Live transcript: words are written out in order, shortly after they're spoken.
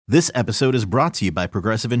This episode is brought to you by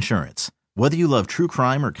Progressive Insurance. Whether you love true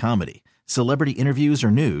crime or comedy, celebrity interviews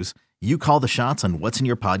or news, you call the shots on what's in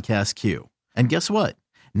your podcast queue. And guess what?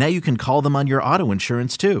 Now you can call them on your auto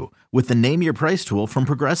insurance too with the Name Your Price tool from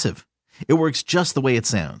Progressive. It works just the way it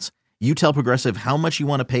sounds. You tell Progressive how much you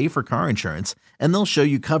want to pay for car insurance, and they'll show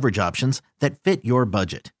you coverage options that fit your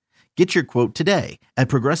budget. Get your quote today at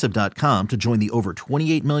Progressive.com to join the over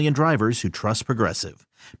 28 million drivers who trust Progressive.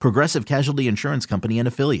 Progressive Casualty Insurance Company and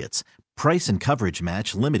Affiliates. Price and coverage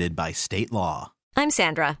match limited by state law. I'm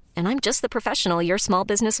Sandra, and I'm just the professional your small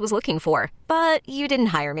business was looking for. But you didn't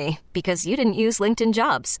hire me because you didn't use LinkedIn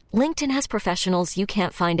Jobs. LinkedIn has professionals you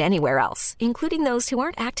can't find anywhere else, including those who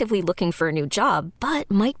aren't actively looking for a new job, but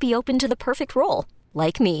might be open to the perfect role,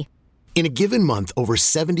 like me. In a given month, over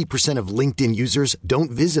 70% of LinkedIn users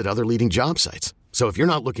don't visit other leading job sites. So if you're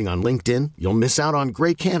not looking on LinkedIn, you'll miss out on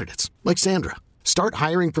great candidates like Sandra. Start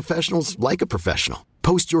hiring professionals like a professional.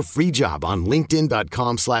 Post your free job on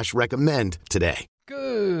linkedin.com/recommend today.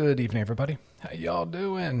 Good evening, everybody. How y'all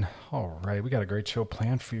doing? All right, we got a great show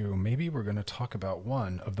planned for you. Maybe we're going to talk about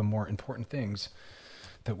one of the more important things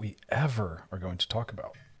that we ever are going to talk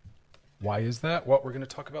about. Why is that? Well, we're going to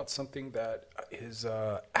talk about something that is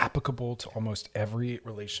applicable to almost every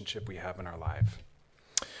relationship we have in our life.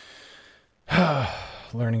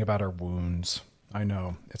 Learning about our wounds. I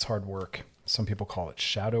know, it's hard work. Some people call it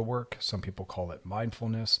shadow work. Some people call it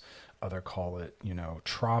mindfulness. Others call it,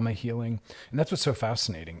 trauma healing. And that's what's so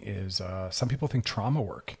fascinating is some people think trauma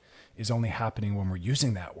work is only happening when we're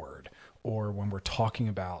using that word or when we're talking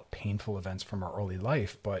about painful events from our early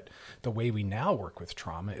life. But the way we now work with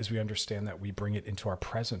trauma is we understand that we bring it into our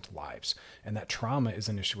present lives, and that trauma is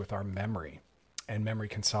an issue with our memory and memory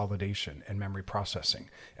consolidation and memory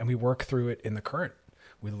processing. And we work through it in the current.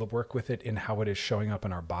 We work with it in how it is showing up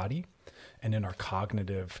in our body and in our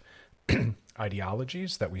cognitive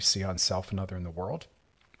ideologies that we see on self and other in the world.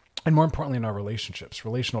 And more importantly, in our relationships.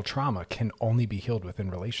 Relational trauma can only be healed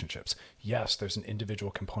within relationships. Yes, there's an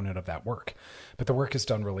individual component of that work, but the work is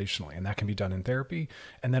done relationally, and that can be done in therapy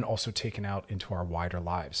and then also taken out into our wider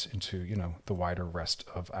lives, into, the wider rest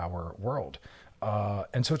of our world.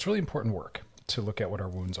 And so it's really important work to look at what our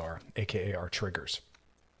wounds are, AKA our triggers.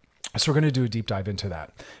 So we're going to do a deep dive into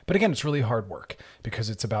that. But again, it's really hard work because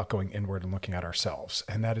it's about going inward and looking at ourselves.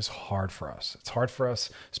 And that is hard for us. It's hard for us,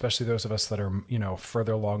 especially those of us that are,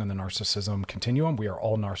 further along in the narcissism continuum. We are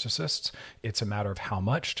all narcissists. It's a matter of how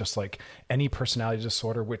much, just like any personality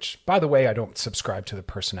disorder, which, by the way, I don't subscribe to the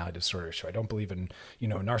personality disorder issue. I don't believe in,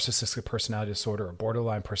 narcissistic personality disorder or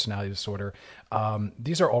borderline personality disorder.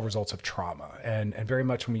 These are all results of trauma. And very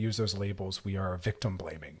much when we use those labels, we are victim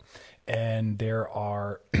blaming. And there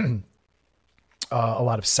are a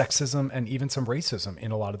lot of sexism and even some racism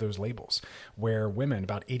in a lot of those labels, where women,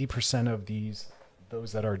 about 80% of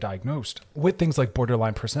those that are diagnosed with things like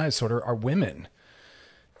borderline personality disorder are women,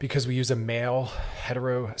 because we use a male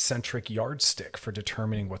heterocentric yardstick for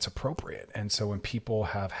determining what's appropriate. And so when people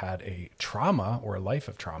have had a trauma or a life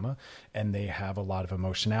of trauma and they have a lot of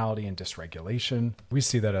emotionality and dysregulation, we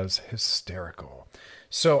see that as hysterical.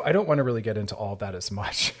 So I don't want to really get into all that as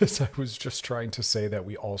much as I was just trying to say that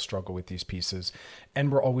we all struggle with these pieces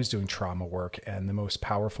and we're always doing trauma work. And the most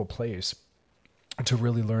powerful place to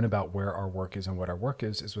really learn about where our work is and what our work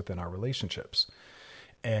is within our relationships.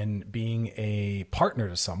 And being a partner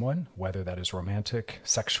to someone, whether that is romantic,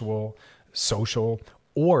 sexual, social,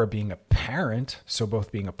 or being a parent, so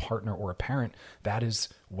both being a partner or a parent, that is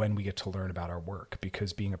when we get to learn about our work,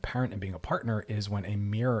 because being a parent and being a partner is when a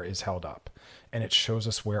mirror is held up and it shows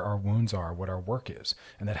us where our wounds are, what our work is.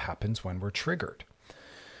 And that happens when we're triggered.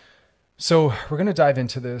 So we're going to dive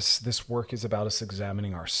into this. This work is about us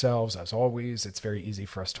examining ourselves. As always, it's very easy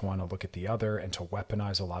for us to want to look at the other and to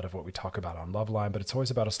weaponize a lot of what we talk about on Loveline, but it's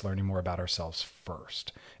always about us learning more about ourselves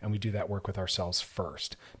first. And we do that work with ourselves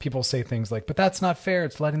first. People say things like, but that's not fair.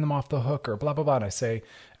 It's letting them off the hook or blah, blah, blah. And I say,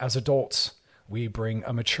 as adults, we bring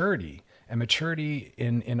a maturity. And maturity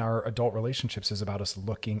in our adult relationships is about us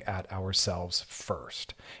looking at ourselves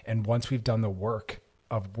first. And once we've done the work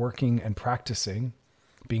of working and practicing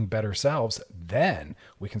being better selves, then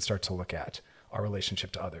we can start to look at our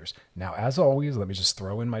relationship to others. Now, as always, let me just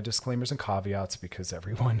throw in my disclaimers and caveats, because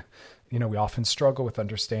everyone, we often struggle with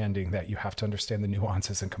understanding that you have to understand the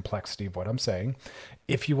nuances and complexity of what I'm saying.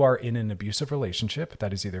 If you are in an abusive relationship,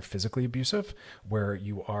 that is either physically abusive, where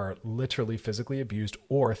you are literally physically abused,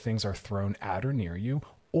 or things are thrown at or near you,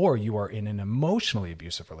 or you are in an emotionally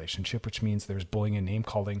abusive relationship, which means there's bullying and name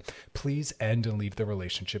calling, please end and leave the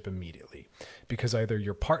relationship immediately. Because either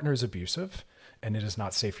your partner is abusive and it is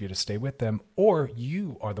not safe for you to stay with them, or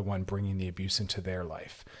you are the one bringing the abuse into their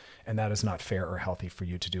life. And that is not fair or healthy for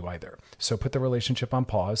you to do either. So put the relationship on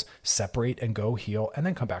pause, separate and go heal, and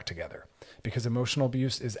then come back together. Because emotional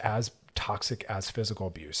abuse is as toxic as physical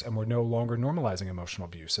abuse. And we're no longer normalizing emotional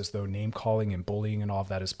abuse as though name calling and bullying and all of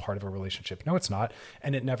that is part of a relationship. No, it's not.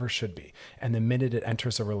 And it never should be. And the minute it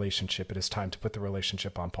enters a relationship, it is time to put the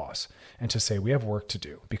relationship on pause and to say we have work to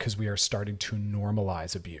do because we are starting to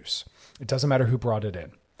normalize abuse. It doesn't matter who brought it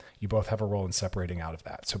in. You both have a role in separating out of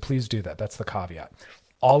that. So please do that. That's the caveat.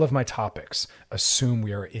 All of my topics assume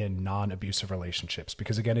we are in non-abusive relationships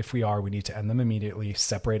because, again, if we are, we need to end them immediately,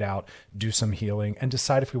 separate out, do some healing, and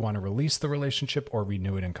decide if we want to release the relationship or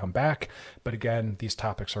renew it and come back. But again, these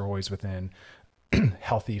topics are always within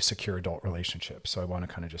healthy, secure adult relationships. So I want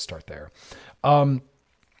to kind of just start there. So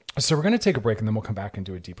we're going to take a break and then we'll come back and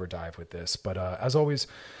do a deeper dive with this. But as always,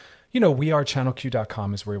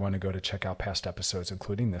 wearechannelq.com is where you want to go to check out past episodes,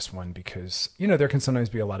 including this one, because, there can sometimes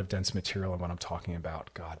be a lot of dense material in what I'm talking about.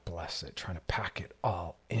 God bless it, trying to pack it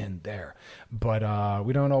all in there. But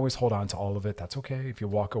we don't always hold on to all of it. That's okay. If you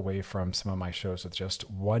walk away from some of my shows with just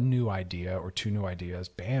one new idea or two new ideas,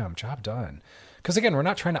 bam, job done. Because again, we're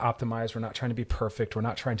not trying to optimize. We're not trying to be perfect. We're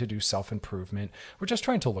not trying to do self-improvement. We're just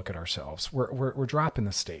trying to look at ourselves. We're dropping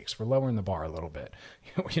the stakes. We're lowering the bar a little bit.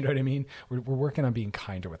 You know what I mean? We're working on being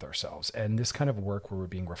kinder with ourselves. And this kind of work where we're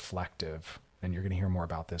being reflective, and you're going to hear more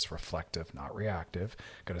about this, reflective, not reactive.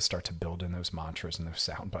 Got to start to build in those mantras and those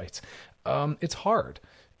sound bites. It's hard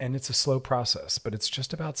and it's a slow process, but it's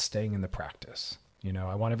just about staying in the practice.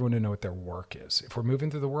 I want everyone to know what their work is. If we're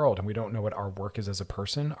moving through the world and we don't know what our work is as a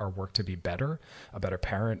person, our work to be better, a better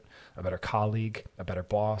parent, a better colleague, a better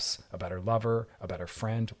boss, a better lover, a better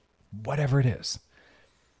friend, whatever it is,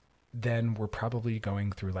 then we're probably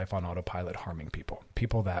going through life on autopilot, harming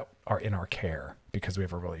people that are in our care because we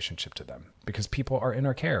have a relationship to them. Because people are in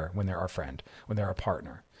our care when they're our friend, when they're our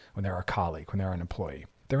partner, when they're our colleague, when they're an employee.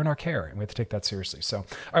 They're in our care, and we have to take that seriously. So, all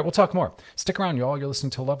right, we'll talk more. Stick around, y'all. You're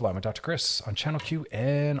listening to Love Line with Dr. Chris on Channel Q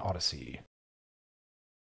and Odyssey.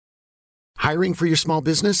 Hiring for your small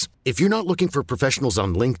business? If you're not looking for professionals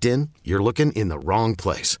on LinkedIn, you're looking in the wrong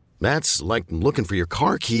place. That's like looking for your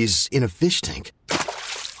car keys in a fish tank.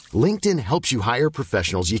 LinkedIn helps you hire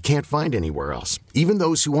professionals you can't find anywhere else, even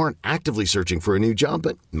those who aren't actively searching for a new job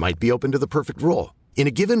but might be open to the perfect role. In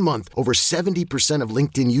a given month, over 70% of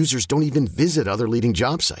LinkedIn users don't even visit other leading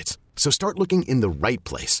job sites. So start looking in the right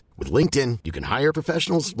place. With LinkedIn, you can hire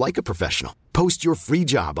professionals like a professional. Post your free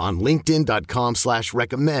job on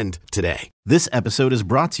linkedin.com/recommend today. This episode is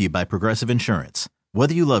brought to you by Progressive Insurance.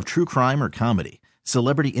 Whether you love true crime or comedy,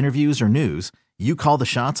 celebrity interviews or news, you call the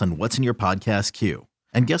shots on what's in your podcast queue.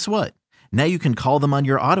 And guess what? Now you can call them on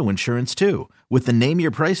your auto insurance too with the Name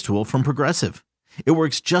Your Price tool from Progressive. It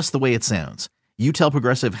works just the way it sounds. You tell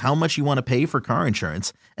Progressive how much you want to pay for car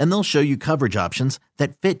insurance, and they'll show you coverage options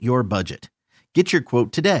that fit your budget. Get your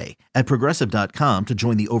quote today at Progressive.com to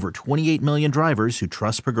join the over 28 million drivers who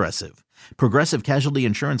trust Progressive. Progressive Casualty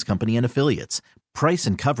Insurance Company and Affiliates. Price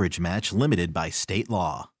and coverage match limited by state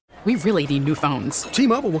law. We really need new phones.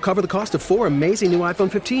 T-Mobile will cover the cost of 4 amazing new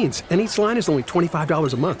iPhone 15s, and each line is only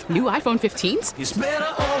 $25 a month. New iPhone 15s? It's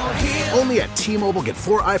better over here. Only at T-Mobile, get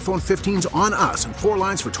 4 iPhone 15s on us and 4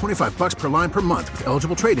 lines for $25 per line per month with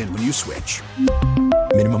eligible trade-in when you switch.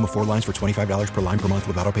 Minimum of 4 lines for $25 per line per month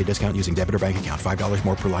with autopay discount using debit or bank account. $5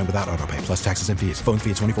 more per line without autopay, plus taxes and fees. Phone fee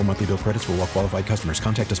at 24 monthly bill credits for well-qualified customers.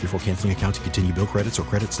 Contact us before canceling account to continue bill credits or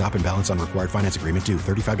credit stop and balance on required finance agreement due.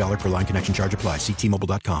 $35 per line connection charge applies. See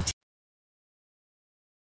T-Mobile.com.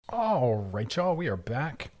 All right, y'all, we are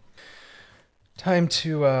back. Time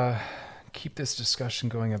to keep this discussion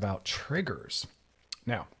going about triggers.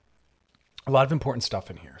 Now, a lot of important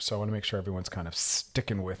stuff in here, so I want to make sure everyone's kind of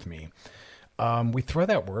sticking with me. We throw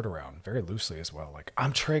that word around very loosely as well, like,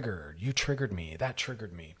 I'm triggered, you triggered me, that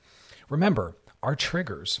triggered me. Remember, our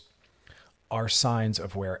triggers are signs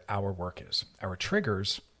of where our work is. Our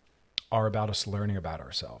triggers are about us learning about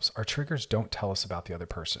ourselves. Our triggers don't tell us about the other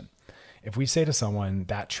person. If we say to someone,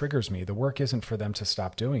 that triggers me, the work isn't for them to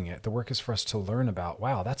stop doing it. The work is for us to learn about,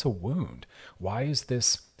 wow, that's a wound. Why is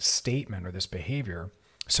this statement or this behavior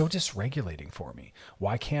so dysregulating for me?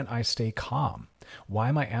 Why can't I stay calm? Why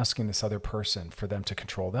am I asking this other person for them to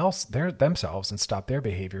control themselves and stop their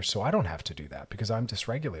behavior so I don't have to do that because I'm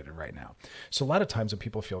dysregulated right now? So a lot of times when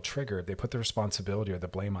people feel triggered, they put the responsibility or the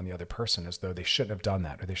blame on the other person as though they shouldn't have done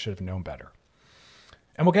that or they should have known better.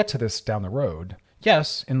 And we'll get to this down the road.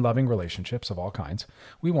 Yes, in loving relationships of all kinds,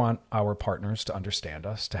 we want our partners to understand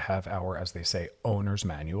us, to have our, as they say, owner's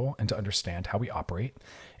manual, and to understand how we operate.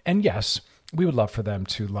 And yes, we would love for them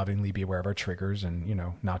to lovingly be aware of our triggers and,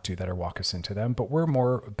 not do that or walk us into them. But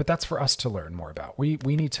but that's for us to learn more about. We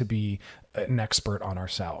need to be an expert on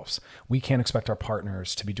ourselves. We can't expect our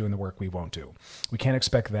partners to be doing the work we won't do. We can't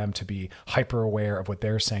expect them to be hyper aware of what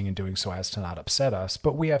they're saying and doing so as to not upset us.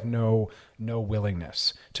 But we have no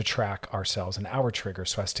willingness to track ourselves and our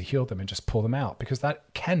triggers so as to heal them and just pull them out, because that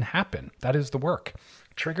can happen. That is the work.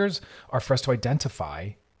 Triggers are for us to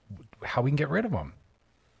identify how we can get rid of them,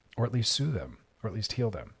 or at least soothe them, or at least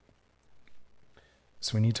heal them.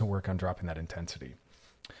 So we need to work on dropping that intensity.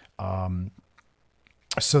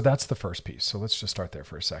 So that's the first piece. So let's just start there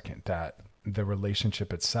for a second, that the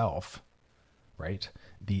relationship itself, right?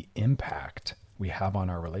 The impact we have on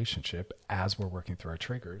our relationship as we're working through our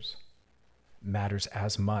triggers matters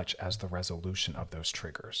as much as the resolution of those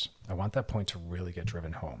triggers. I want that point to really get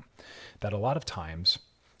driven home. That a lot of times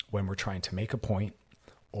when we're trying to make a point,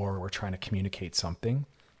 or we're trying to communicate something,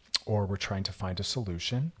 or we're trying to find a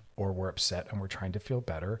solution, or we're upset and we're trying to feel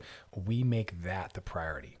better, we make that the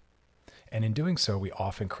priority. And in doing so, we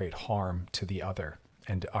often create harm to the other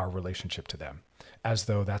and our relationship to them, as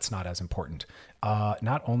though that's not as important.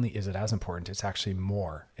 Not only is it as important, it's actually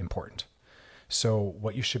more important. So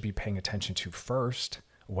what you should be paying attention to first,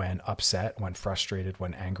 when upset, when frustrated,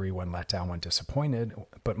 when angry, when let down, when disappointed,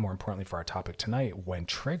 but more importantly for our topic tonight, when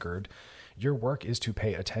triggered, your work is to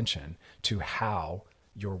pay attention to how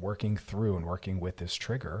you're working through and working with this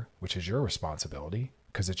trigger, which is your responsibility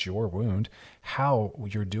because it's your wound, how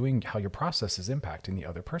your process is impacting the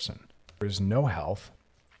other person. There is no health,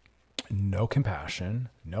 no compassion,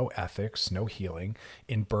 no ethics, no healing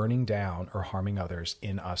in burning down or harming others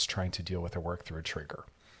in us trying to deal with or work through a trigger.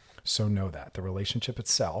 So know that the relationship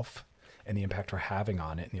itself and the impact we're having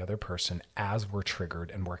on it and the other person as we're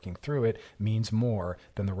triggered and working through it means more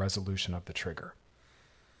than the resolution of the trigger.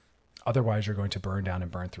 Otherwise, you're going to burn down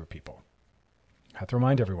and burn through people. I have to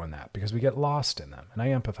remind everyone that because we get lost in them, and I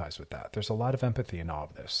empathize with that. There's a lot of empathy in all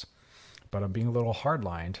of this, but I'm being a little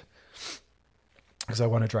hard-lined because I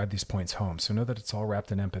want to drive these points home. So know that it's all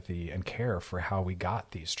wrapped in empathy and care for how we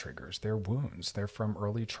got these triggers. They're wounds. They're from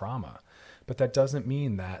early trauma. But that doesn't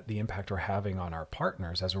mean that the impact we're having on our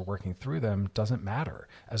partners as we're working through them doesn't matter,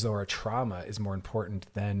 as though our trauma is more important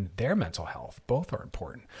than their mental health. Both are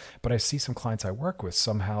important. But I see some clients I work with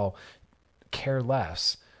somehow care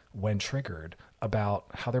less when triggered about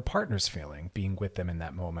how their partner's feeling being with them in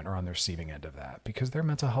that moment or on the receiving end of that, because their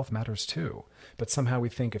mental health matters too. But somehow we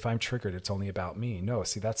think if I'm triggered, it's only about me. No,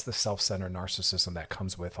 see, that's the self-centered narcissism that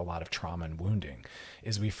comes with a lot of trauma and wounding,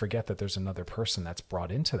 is we forget that there's another person that's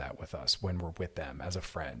brought into that with us when we're with them as a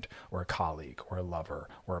friend or a colleague or a lover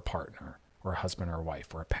or a partner or a husband or a wife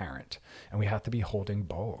or a parent. And we have to be holding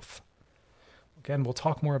both. Again, we'll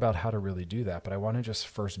talk more about how to really do that, but I want to just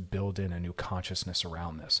first build in a new consciousness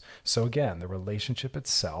around this. So again, the relationship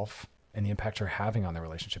itself and the impact you're having on the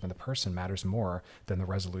relationship and the person matters more than the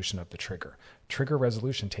resolution of the trigger. Trigger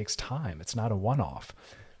resolution takes time. It's not a one-off.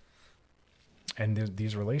 And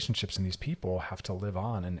these relationships and these people have to live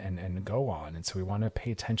on and go on. And so we want to pay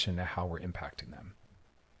attention to how we're impacting them.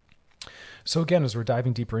 So again, as we're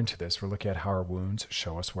diving deeper into this, we're looking at how our wounds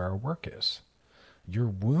show us where our work is. Your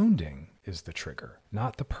wounding is the trigger,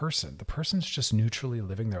 not the person. The person's just neutrally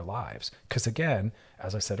living their lives. Because again,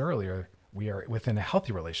 as I said earlier, we are within a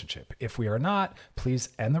healthy relationship. If we are not, please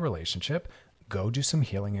end the relationship, go do some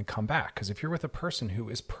healing and come back. Because if you're with a person who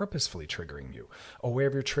is purposefully triggering you, aware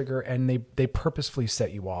of your trigger, and they purposefully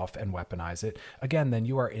set you off and weaponize it, again, then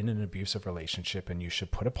you are in an abusive relationship and you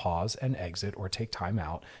should put a pause and exit or take time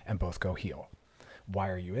out and both go heal. Why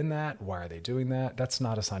are you in that? Why are they doing that? That's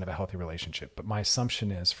not a sign of a healthy relationship. But my assumption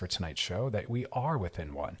is for tonight's show that we are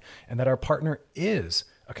within one and that our partner is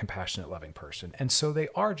a compassionate, loving person. And so they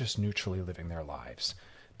are just neutrally living their lives.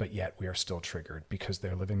 But yet we are still triggered because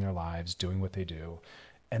they're living their lives, doing what they do,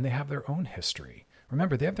 and they have their own history.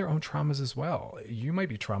 Remember, they have their own traumas as well. You might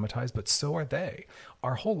be traumatized, but so are they.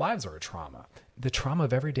 Our whole lives are a trauma. The trauma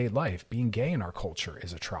of everyday life, being gay in our culture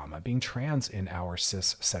is a trauma. Being trans in our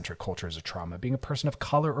cis-centric culture is a trauma. Being a person of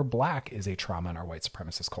color or black is a trauma in our white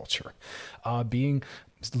supremacist culture. Being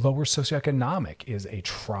lower socioeconomic is a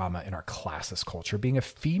trauma in our classist culture. Being a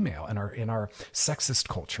female in our sexist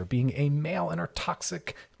culture, being a male in our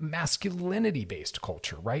toxic masculinity-based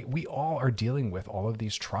culture, right? We all are dealing with all of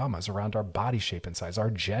these traumas around our body shape and size, our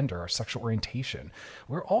gender, our sexual orientation.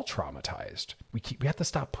 We're all traumatized. We have to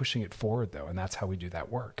stop pushing it forward though, and that's how we do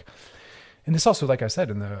that work. And this also, like I said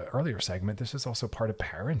in the earlier segment, this is also part of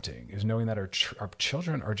parenting, is knowing that our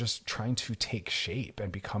children are just trying to take shape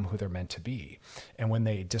and become who they're meant to be. And when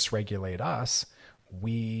they dysregulate us,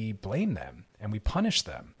 we blame them and we punish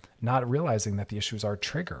them, not realizing that the issue is our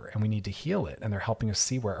trigger and we need to heal it. And they're helping us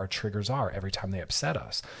see where our triggers are every time they upset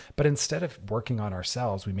us. But instead of working on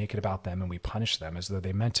ourselves, we make it about them and we punish them as though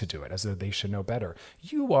they meant to do it, as though they should know better.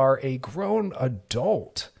 You are a grown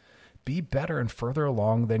adult. Be better and further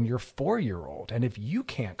along than your 4-year-old. And if you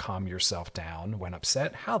can't calm yourself down when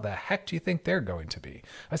upset, how the heck do you think they're going to be?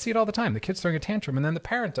 I see it all the time. The kid's throwing a tantrum and then the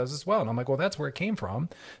parent does as well. And I'm like, well, that's where it came from.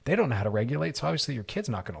 They don't know how to regulate. So obviously your kid's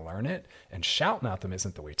not going to learn it, and shouting at them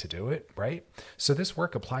isn't the way to do it, right? So this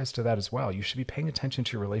work applies to that as well. You should be paying attention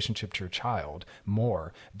to your relationship to your child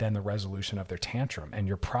more than the resolution of their tantrum. And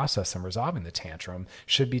your process in resolving the tantrum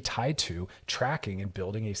should be tied to tracking and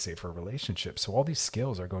building a safer relationship. So all these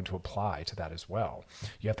skills are going to apply to that as well.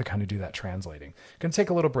 You have to kind of do that translating. Going to take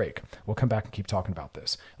a little break. We'll come back and keep talking about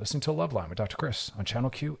this. Listen to Loveline with Dr. Chris on Channel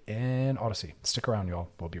Q and Odyssey. Stick around, y'all.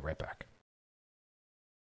 We'll be right back.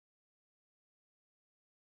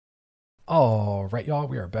 All right, y'all.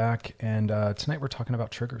 We are back. And tonight we're talking about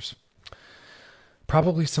triggers.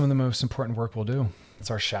 Probably some of the most important work we'll do. It's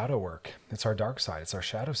our shadow work. It's our dark side. It's our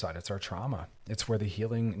shadow side. It's our trauma. It's where the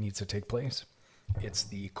healing needs to take place. It's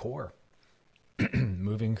the core.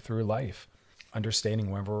 Moving through life, understanding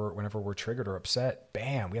whenever we're triggered or upset,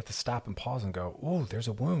 bam, we have to stop and pause and go, ooh, there's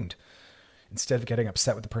a wound. Instead of getting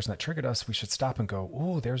upset with the person that triggered us, we should stop and go,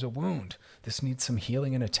 ooh, there's a wound. This needs some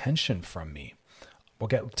healing and attention from me. We'll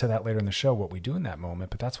get to that later in the show, what we do in that moment,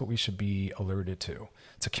 but that's what we should be alerted to.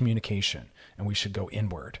 It's a communication, and we should go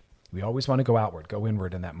inward. We always want to go outward, go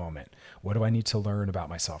inward in that moment. What do I need to learn about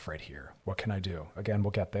myself right here? What can I do? Again,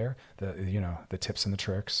 we'll get there. The tips and the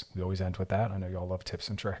tricks. We always end with that. I know you all love tips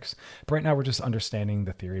and tricks. But right now we're just understanding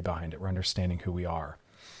the theory behind it. We're understanding who we are.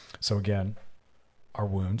 So again, our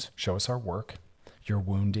wounds show us our work. Your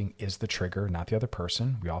wounding is the trigger, not the other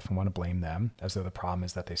person. We often want to blame them as though the problem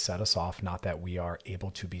is that they set us off, not that we are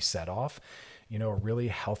able to be set off. You know, a really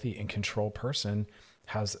healthy and controlled person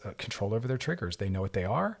has control over their triggers. They know what they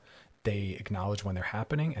are. They acknowledge when they're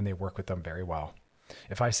happening and they work with them very well.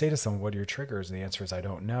 If I say to someone, what are your triggers? And the answer is, I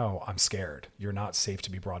don't know. I'm scared. You're not safe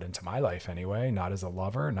to be brought into my life anyway, not as a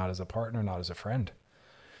lover, not as a partner, not as a friend.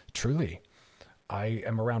 Truly, I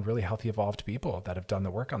am around really healthy, evolved people that have done the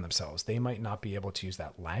work on themselves. They might not be able to use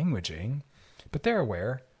that languaging, but they're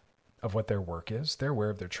aware of what their work is. They're aware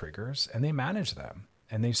of their triggers and they manage them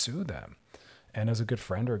and they soothe them. And as a good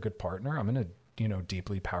friend or a good partner, I'm in a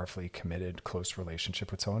deeply, powerfully committed, close relationship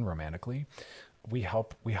with someone romantically. We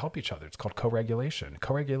help each other. It's called co-regulation.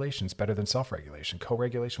 Co-regulation is better than self-regulation.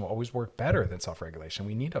 Co-regulation will always work better than self-regulation.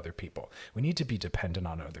 We need other people. We need to be dependent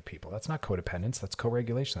on other people. That's not codependence. That's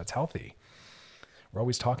co-regulation. That's healthy. We're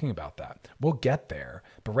always talking about that. We'll get there.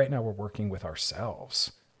 But right now we're working with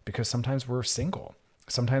ourselves because sometimes we're single.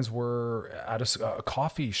 Sometimes we're at a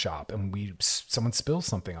coffee shop and someone spills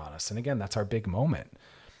something on us. And again, that's our big moment.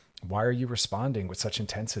 Why are you responding with such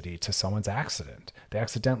intensity to someone's accident? They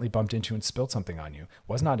accidentally bumped into and spilled something on you. It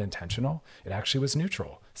was not intentional. It actually was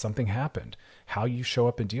neutral. Something happened. How you show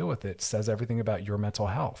up and deal with it says everything about your mental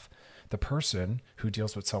health. The person who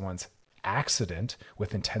deals with someone's accident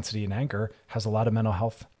with intensity and anger has a lot of mental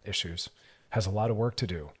health issues, has a lot of work to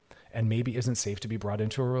do, and maybe isn't safe to be brought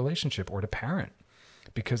into a relationship or to parent.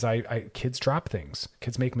 Because kids drop things,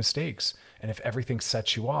 kids make mistakes. And if everything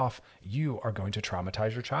sets you off, you are going to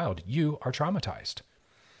traumatize your child. You are traumatized.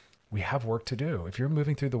 We have work to do. If you're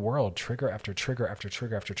moving through the world, trigger after trigger after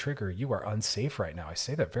trigger after trigger, you are unsafe right now. I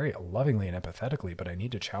say that very lovingly and empathetically, but I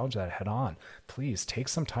need to challenge that head on. Please take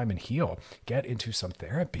some time and heal. Get into some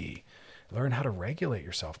therapy. Learn how to regulate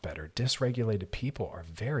yourself better. Dysregulated people are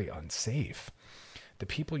very unsafe. The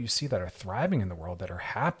people you see that are thriving in the world, that are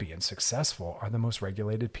happy and successful, are the most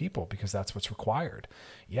regulated people because that's what's required.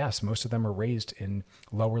 Yes, most of them are raised in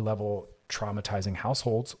lower level traumatizing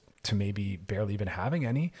households to maybe barely even having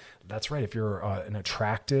any. That's right. If you're an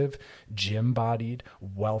attractive, gym-bodied,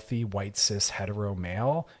 wealthy, white, cis, hetero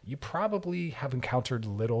male, you probably have encountered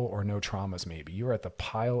little or no traumas maybe. You're at the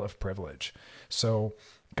pile of privilege. So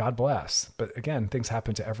God bless. But again, things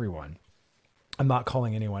happen to everyone. I'm not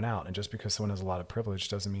calling anyone out. And just because someone has a lot of privilege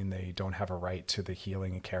doesn't mean they don't have a right to the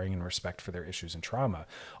healing and caring and respect for their issues and trauma.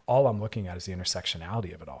 All I'm looking at is the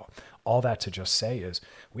intersectionality of it all. All that to just say is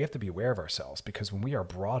we have to be aware of ourselves, because when we are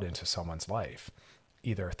brought into someone's life,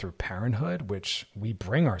 either through parenthood, which we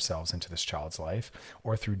bring ourselves into this child's life,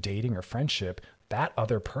 or through dating or friendship, that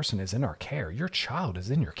other person is in our care. Your child is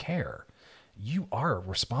in your care. you are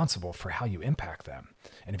responsible for how you impact them.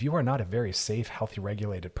 And if you are not a very safe, healthy,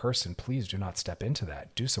 regulated person, please do not step into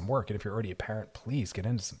that. Do some work. And if you're already a parent, please get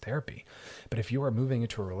into some therapy. But if you are moving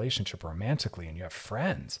into a relationship romantically and you have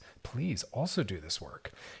friends, please also do this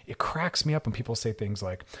work. It cracks me up when people say things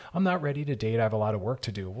like, I'm not ready to date. I have a lot of work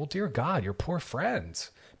to do. Well, dear God, your poor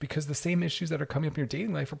friends. Because the same issues that are coming up in your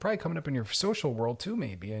dating life are probably coming up in your social world too,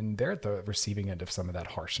 maybe. And they're at the receiving end of some of that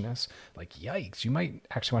harshness. Like, yikes, you might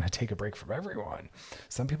actually want to take a break from everyone.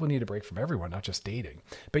 Some people need a break from everyone, not just dating.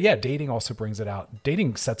 But yeah, dating also brings it out.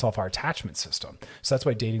 Dating sets off our attachment system. So that's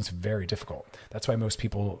why dating's very difficult. That's why most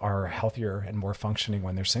people are healthier and more functioning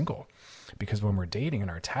when they're single. Because when we're dating and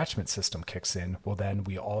our attachment system kicks in, well, then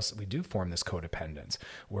we do form this codependence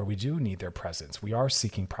where we do need their presence. We are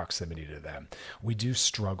seeking proximity to them. We do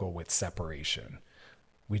struggle with separation.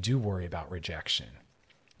 We do worry about rejection.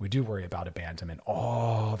 We do worry about abandonment.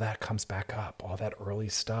 All that comes back up, all that early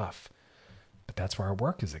stuff. But that's where our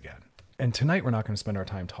work is again. And tonight we're not going to spend our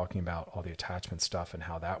time talking about all the attachment stuff and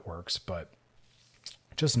how that works, but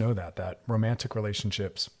just know that romantic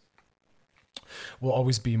relationships will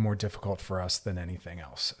always be more difficult for us than anything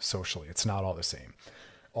else socially. It's not all the same.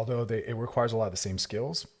 Although it requires a lot of the same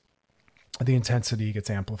skills, the intensity gets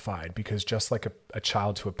amplified because just like a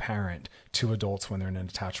child to a parent, two adults when they're in an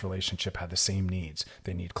attached relationship have the same needs.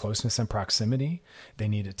 They need closeness and proximity. They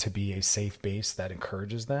need it to be a safe base that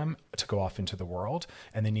encourages them to go off into the world.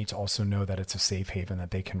 And they need to also know that it's a safe haven that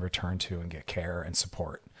they can return to and get care and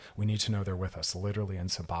support. We need to know they're with us literally and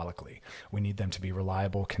symbolically. We need them to be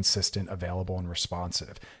reliable, consistent, available, and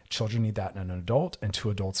responsive. Children need that in an adult, and two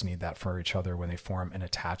adults need that for each other when they form an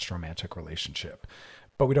attached romantic relationship.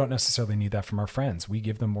 But we don't necessarily need that from our friends. We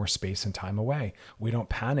give them more space and time away. We don't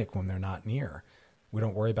panic when they're not near. We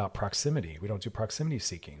don't worry about proximity. We don't do proximity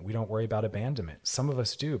seeking. We don't worry about abandonment. Some of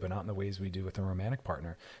us do, but not in the ways we do with a romantic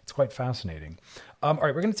partner. It's quite fascinating. All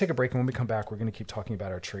right, we're going to take a break. And when we come back, we're going to keep talking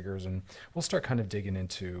about our triggers, and we'll start kind of digging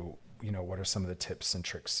into, what are some of the tips and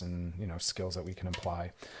tricks and, skills that we can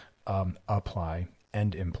employ,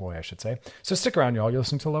 I should say. So stick around, y'all. You're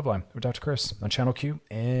listening to Loveline with Dr. Chris on Channel Q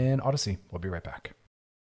and Odyssey. We'll be right back.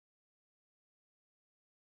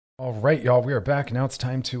 All right, y'all, we are back. Now it's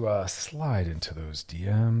time to slide into those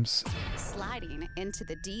DMs. Sliding into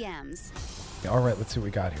the DMs. All right, let's see what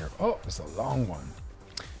we got here. Oh, it's a long one.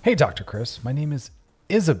 Hey, Dr. Chris, my name is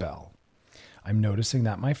Isabel. I'm noticing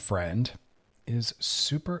that my friend is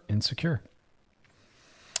super insecure.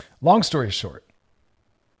 Long story short.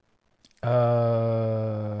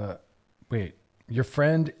 Wait, your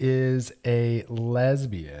friend is a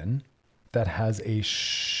lesbian that has a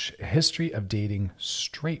history of dating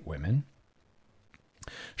straight women.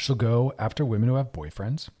 She'll go after women who have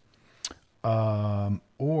boyfriends,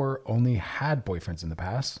 or only had boyfriends in the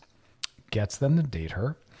past, gets them to date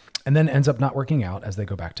her, and then ends up not working out as they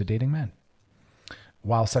go back to dating men.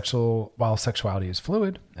 While sexuality is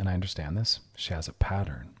fluid, and I understand this, she has a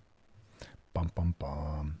pattern. Bum, bum,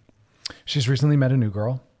 bum. She's recently met a new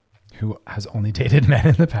girl who has only dated men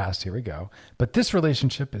in the past. Here we go. But this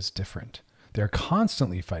relationship is different. They're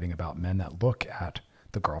constantly fighting about men that look at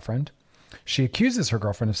the girlfriend. She accuses her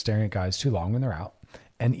girlfriend of staring at guys too long when they're out.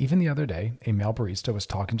 And even the other day, a male barista was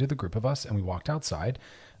talking to the group of us and we walked outside.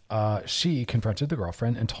 She confronted the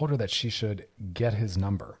girlfriend and told her that she should get his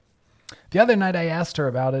number. The other night I asked her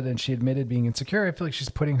about it and she admitted being insecure. I feel like she's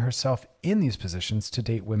putting herself in these positions to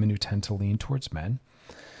date women who tend to lean towards men.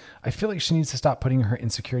 I feel like she needs to stop putting her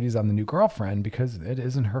insecurities on the new girlfriend because it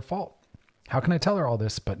isn't her fault. How can I tell her all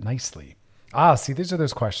this, but nicely? See, these are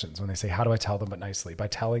those questions when they say, how do I tell them, but nicely? By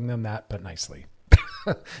telling them that, but nicely.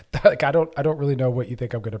 Like, I don't really know what you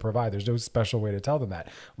think I'm going to provide. There's no special way to tell them that.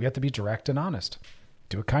 We have to be direct and honest.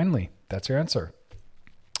 Do it kindly. That's your answer.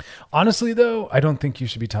 Honestly, though, I don't think you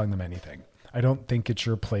should be telling them anything. I don't think it's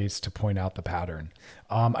your place to point out the pattern.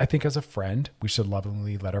 I think as a friend, we should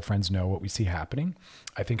lovingly let our friends know what we see happening.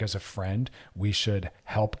 I think as a friend, we should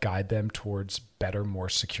help guide them towards better, more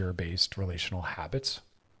secure-based relational habits.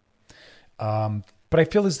 But I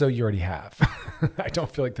feel as though you already have. I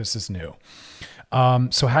don't feel like this is new.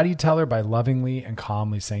 So how do you tell her? By lovingly and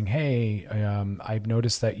calmly saying, hey, I've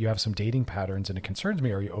noticed that you have some dating patterns and it concerns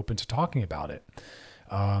me. Are you open to talking about it?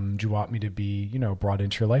 Do you want me to be, brought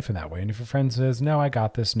into your life in that way? And if your friend says, no, I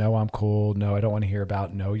got this. No, I'm cool. No, I don't want to hear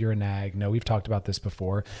about. No, you're a nag. No, we've talked about this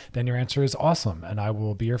before. Then your answer is awesome. And I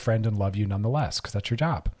will be your friend and love you nonetheless, because that's your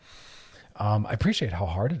job. I appreciate how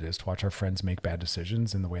hard it is to watch our friends make bad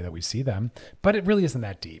decisions in the way that we see them, but it really isn't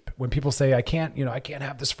that deep. When people say, I can't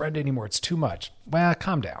have this friend anymore, it's too much. Well,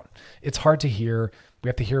 calm down. It's hard to hear We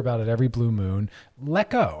have to hear about it every blue moon. Let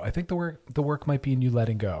go. I think the work might be in you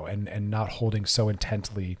letting go and not holding so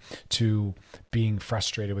intently to being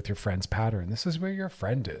frustrated with your friend's pattern. This is where your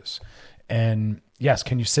friend is. And yes,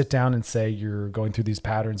 can you sit down and say you're going through these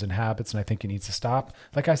patterns and habits and I think it needs to stop?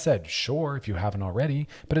 Like I said, sure, if you haven't already,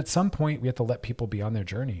 but at some point we have to let people be on their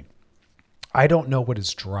journey. I don't know what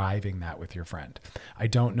is driving that with your friend. I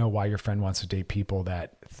don't know why your friend wants to date people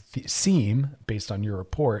that seem, based on your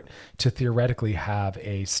report, to theoretically have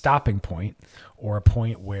a stopping point or a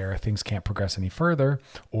point where things can't progress any further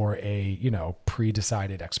or a,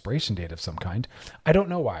 pre-decided expiration date of some kind. I don't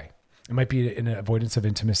know why. It might be an avoidance of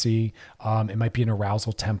intimacy. It might be an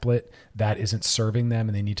arousal template that isn't serving them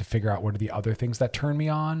and they need to figure out what are the other things that turn me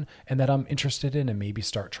on and that I'm interested in and maybe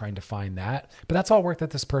start trying to find that. But that's all work that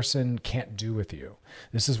this person can't do with you.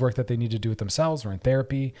 This is work that they need to do with themselves or in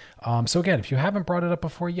therapy. So again, if you haven't brought it up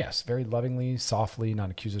before, yes, very lovingly, softly,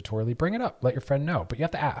 non-accusatorily, bring it up. Let your friend know. But you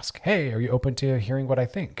have to ask, hey, are you open to hearing what I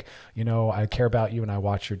think? I care about you and I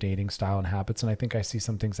watch your dating style and habits. And I think I see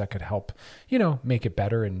some things that could help, make it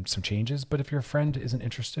better and some changes. But if your friend isn't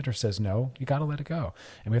interested or says no, you got to let it go.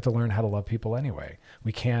 And we have to learn how to love people anyway.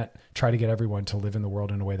 We can't try to get everyone to live in the world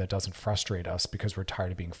in a way that doesn't frustrate us because we're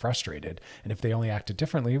tired of being frustrated. And if they only acted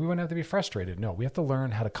differently, we wouldn't have to be frustrated. No, we have to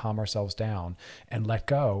learn how to calm ourselves down and let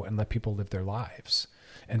go and let people live their lives.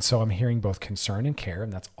 And so I'm hearing both concern and care,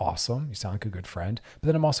 and that's awesome. You sound like a good friend. But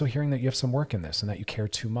then I'm also hearing that you have some work in this and that you care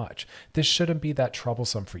too much. This shouldn't be that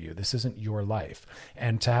troublesome for you. This isn't your life.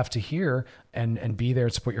 And to have to hear and be there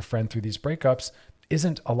to support your friend through these breakups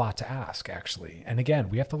isn't a lot to ask, actually. And again,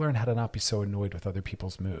 we have to learn how to not be so annoyed with other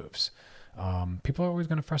people's moves. People are always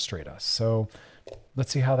going to frustrate us. So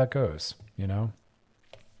let's see how that goes,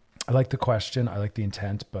 I like the question. I like the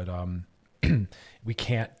intent, but we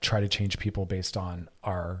can't try to change people based on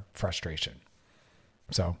our frustration.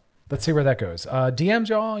 So let's see where that goes. DMs,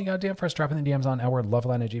 y'all. You got a DM for us? Drop in the DMs on our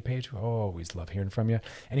Loveline IG page. We always love hearing from you.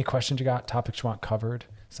 Any questions you got, topics you want covered,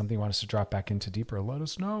 something you want us to drop back into deeper, let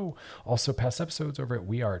us know. Also, past episodes over at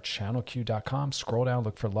wearechannelq.com. Scroll down,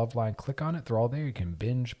 look for Loveline, click on it. They're all there. You can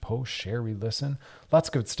binge, post, share, re-listen. Lots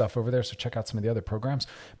of good stuff over there, so check out some of the other programs.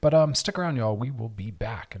 But stick around, y'all. We will be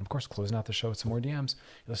back. And, of course, closing out the show with some more DMs.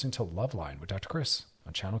 You're listening to Loveline with Dr. Chris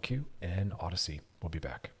on Channel Q and Odyssey. We'll be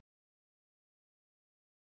back.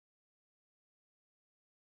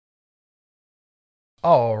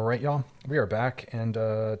 All right, y'all, we are back, and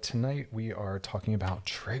tonight we are talking about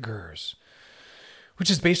triggers, which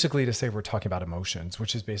is basically to say we're talking about emotions,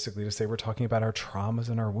 which is basically to say we're talking about our traumas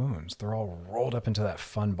and our wounds. They're all rolled up into that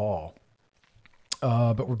fun ball.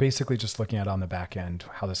 But we're basically just looking at on the back end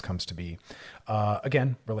how this comes to be.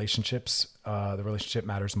 Again, relationships, the relationship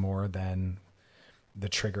matters more than the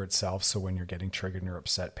trigger itself. So when you're getting triggered and you're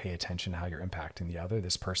upset, pay attention to how you're impacting the other.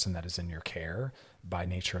 This person that is in your care, by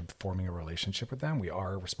nature of forming a relationship with them, we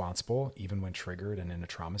are responsible, even when triggered and in a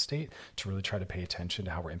trauma state, to really try to pay attention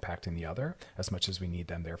to how we're impacting the other as much as we need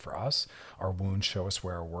them there for us. Our wounds show us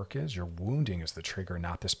where our work is. Your wounding is the trigger,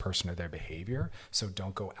 not this person or their behavior. So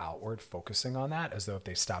don't go outward focusing on that as though if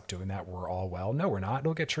they stop doing that, we're all well. No, we're not.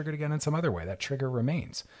 It'll get triggered again in some other way. That trigger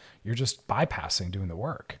remains. You're just bypassing doing the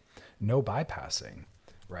work. No bypassing,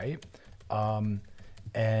 right?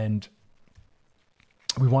 And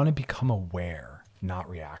we want to become aware, not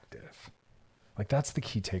reactive. Like that's the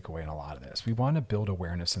key takeaway in a lot of this. We want to build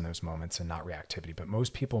awareness in those moments and not reactivity, but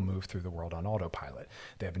most people move through the world on autopilot.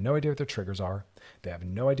 They have no idea what their triggers are. They have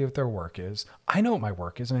no idea what their work is. I know what my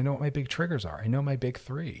work is and I know what my big triggers are. I know my big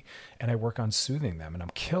three and I work on soothing them and I'm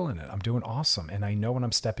killing it. I'm doing awesome. And I know when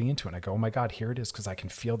I'm stepping into it and I go, oh my God, here it is. Cause I can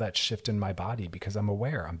feel that shift in my body because I'm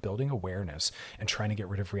aware. I'm building awareness and trying to get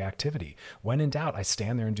rid of reactivity. When in doubt, I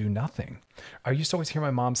stand there and do nothing. I used to always hear my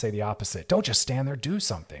mom say the opposite. Don't just stand there, do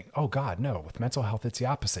something. Oh God, no. With mental health, it's the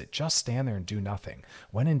opposite. Just stand there and do nothing.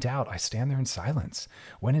 When in doubt, I stand there in silence.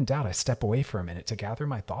 When in doubt, I step away for a minute to gather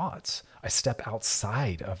my thoughts. I step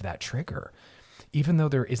outside of that trigger. Even though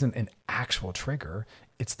there isn't an actual trigger,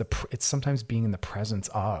 it's sometimes being in the presence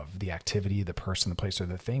of the activity, the person, the place, or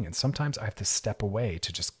the thing. And sometimes I have to step away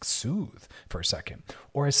to just soothe for a second,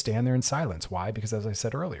 or I stand there in silence. Why? Because as I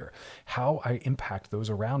said earlier, how I impact those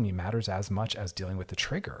around me matters as much as dealing with the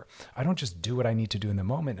trigger. I don't just do what I need to do in the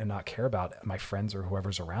moment and not care about my friends or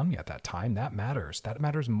whoever's around me at that time. That matters. That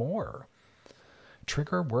matters more.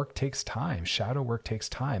 Trigger work takes time. Shadow work takes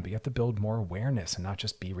time, but you have to build more awareness and not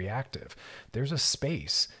just be reactive. There's a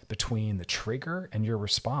space between the trigger and your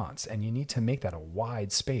response, and you need to make that a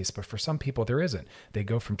wide space. But for some people, there isn't. They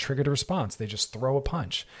go from trigger to response. They just throw a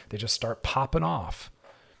punch. They just start popping off.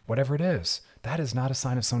 whatever it is, that is not a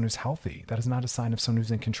sign of someone who's healthy. That is not a sign of someone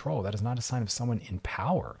who's in control. That is not a sign of someone in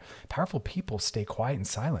power. Powerful people stay quiet and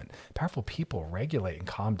silent. Powerful people regulate and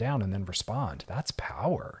calm down and then respond. That's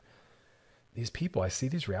power. These people, I see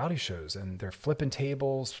these reality shows and they're flipping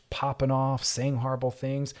tables, popping off, saying horrible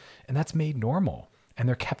things, and that's made normal and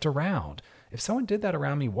they're kept around. If someone did that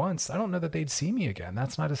around me once, I don't know that they'd see me again.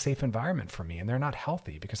 That's not a safe environment for me, and they're not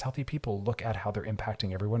healthy, because healthy people look at how they're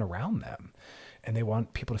impacting everyone around them, and they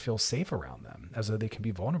want people to feel safe around them, as though they can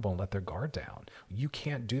be vulnerable and let their guard down. You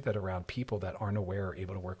can't do that around people that aren't aware or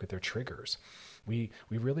able to work with their triggers. We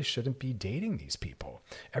really shouldn't be dating these people.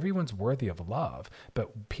 Everyone's worthy of love,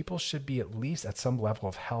 but people should be at least at some level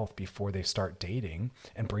of health before they start dating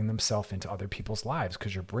and bring themselves into other people's lives,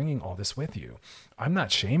 because you're bringing all this with you. I'm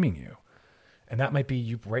not shaming you. And that might be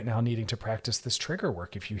you right now needing to practice this trigger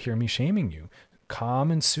work. If you hear me shaming you, calm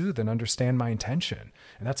and soothe and understand my intention.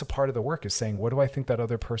 And that's a part of the work, is saying, what do I think that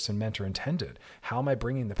other person meant or intended? How am I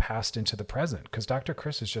bringing the past into the present? Because Dr.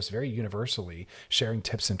 Chris is just very universally sharing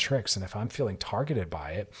tips and tricks. And if I'm feeling targeted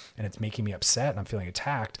by it and it's making me upset and I'm feeling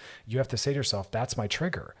attacked, you have to say to yourself, that's my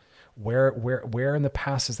trigger. Where in the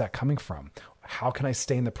past is that coming from? How can I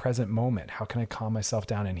stay in the present moment? How can I calm myself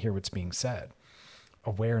down and hear what's being said?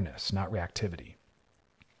 Awareness, not reactivity.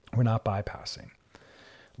 We're not bypassing.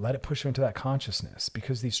 Let it push you into that consciousness,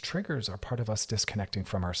 because these triggers are part of us disconnecting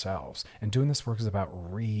from ourselves. And doing this work is about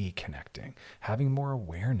reconnecting, having more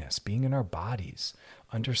awareness, being in our bodies,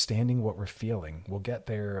 understanding what we're feeling. We'll get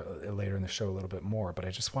there later in the show a little bit more, but I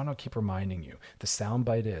just want to keep reminding you, the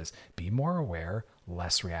soundbite is be more aware,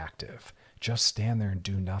 less reactive. Just stand there and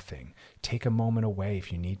do nothing. Take a moment away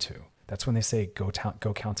if you need to. That's when they say go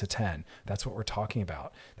count to 10. That's what we're talking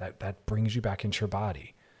about. That brings you back into your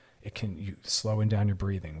body. You slowing down your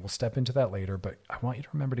breathing. We'll step into that later, but I want you to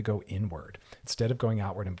remember to go inward. Instead of going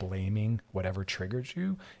outward and blaming whatever triggers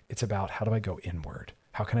you, it's about, how do I go inward?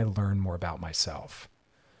 How can I learn more about myself?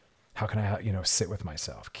 How can I, sit with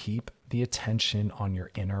myself? Keep the attention on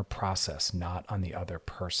your inner process, not on the other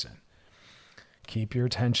person. Keep your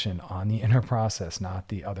attention on the inner process, not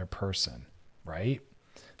the other person, right?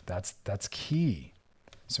 That's key.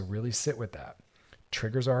 So really sit with that.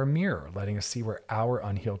 Triggers are a mirror, letting us see where our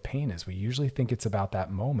unhealed pain is. We usually think it's about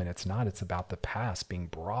that moment. It's not. It's about the past being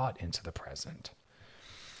brought into the present.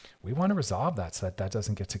 We want to resolve that so that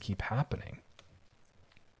doesn't get to keep happening.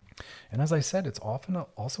 And as I said, it's often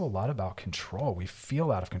also a lot about control. We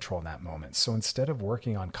feel out of control in that moment. So instead of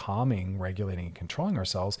working on calming, regulating, and controlling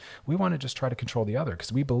ourselves, we want to just try to control the other,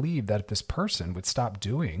 because we believe that if this person would stop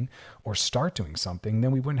doing or start doing something,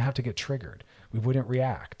 then we wouldn't have to get triggered. We wouldn't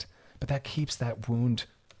react. But that keeps that wound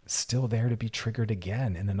still there to be triggered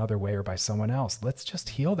again in another way or by someone else. Let's just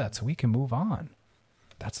heal that so we can move on.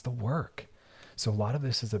 That's the work. So a lot of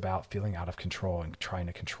this is about feeling out of control and trying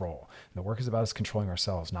to control. And the work is about us controlling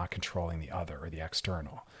ourselves, not controlling the other or the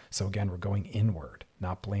external. So again, we're going inward,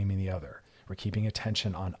 not blaming the other. We're keeping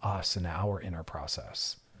attention on us and our inner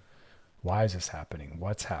process. Why is this happening?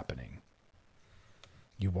 What's happening?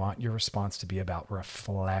 You want your response to be about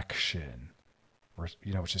reflection,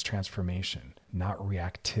 which is transformation, not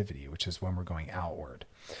reactivity, which is when we're going outward.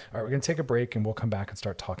 All right, we're going to take a break and we'll come back and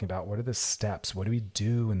start talking about what are the steps? What do we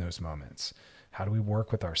do in those moments? How do we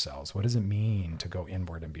work with ourselves? What does it mean to go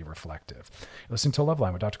inward and be reflective? Listen to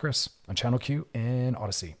Loveline with Dr. Chris on Channel Q and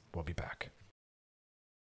Odyssey. We'll be back.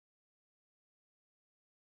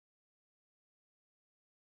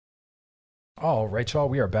 All right, y'all,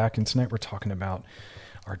 we are back, and tonight we're talking about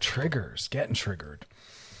our triggers, getting triggered.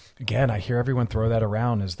 Again, I hear everyone throw that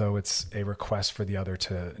around as though it's a request for the other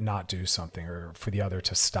to not do something or for the other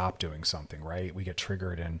to stop doing something, right? We get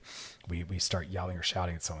triggered and we start yelling or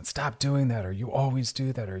shouting at someone, stop doing that, or you always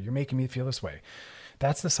do that, or you're making me feel this way.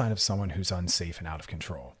 That's the sign of someone who's unsafe and out of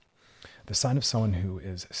control. The sign of someone who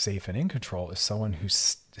is safe and in control is someone who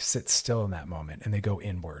sits still in that moment and they go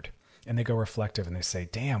inward and they go reflective and they say,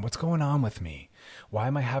 damn, what's going on with me? Why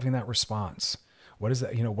am I having that response? What is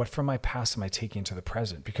that? What from my past am I taking into the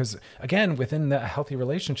present? Because again, within a healthy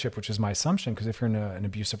relationship, which is my assumption, because if you're in an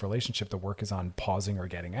abusive relationship, the work is on pausing or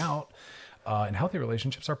getting out. In healthy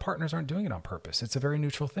relationships, our partners aren't doing it on purpose. It's a very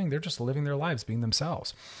neutral thing. They're just living their lives, being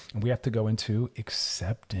themselves. And we have to go into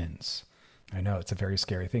acceptance. I know it's a very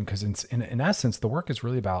scary thing, because in essence, the work is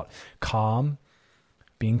really about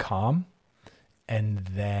being calm, and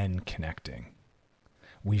then connecting.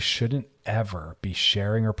 We shouldn't ever be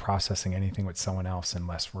sharing or processing anything with someone else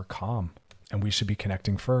unless we're calm. And we should be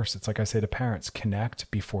connecting first. It's like I say to parents,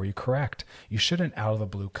 connect before you correct. You shouldn't out of the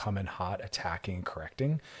blue come in hot, attacking, and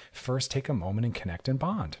correcting. First, take a moment and connect and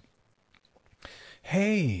bond.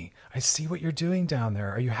 Hey, I see what you're doing down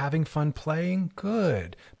there. Are you having fun playing?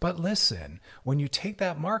 Good. But listen, when you take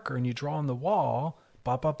that marker and you draw on the wall,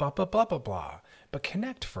 blah, blah, blah, blah, blah, blah, blah. But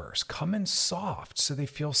connect first. Come in soft so they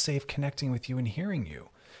feel safe connecting with you and hearing you.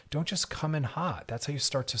 Don't just come in hot. That's how you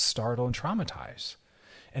start to startle and traumatize.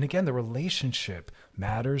 And again, the relationship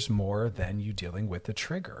matters more than you dealing with the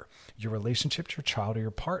trigger. Your relationship to your child or your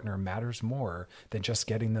partner matters more than just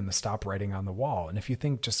getting them to stop writing on the wall. And if you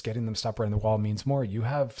think just getting them to stop writing on the wall means more, you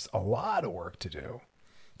have a lot of work to do,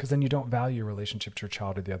 because then you don't value your relationship to your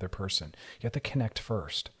child or the other person. You have to connect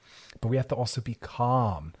first, but we have to also be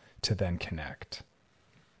calm to then connect.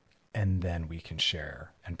 And then we can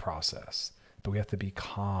share and process. But we have to be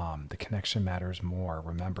calm. The connection matters more.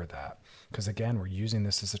 Remember that. Because again, we're using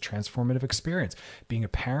this as a transformative experience. Being a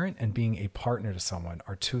parent and being a partner to someone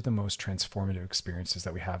are two of the most transformative experiences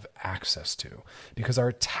that we have access to, because our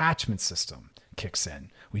attachment system kicks in.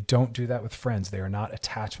 We don't do that with friends. They are not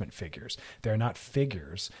attachment figures. They are not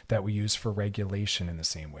figures that we use for regulation in the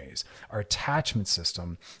same ways. Our attachment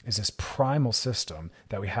system is this primal system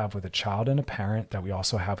that we have with a child and a parent, that we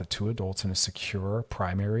also have with two adults in a secure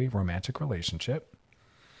primary romantic relationship.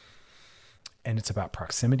 And it's about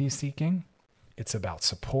proximity seeking, it's about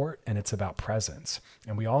support, and it's about presence.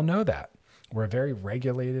 And we all know that. We're a very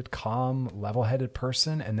regulated, calm, level-headed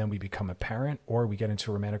person, and then we become a parent, or we get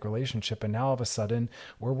into a romantic relationship, and now all of a sudden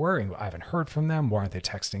we're worrying. I haven't heard from them. Why aren't they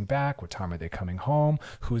texting back? What time are they coming home?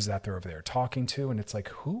 Who's that they're over there talking to? And it's like,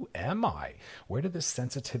 who am I? Where did this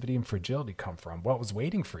sensitivity and fragility come from? What was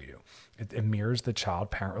waiting for you? It mirrors the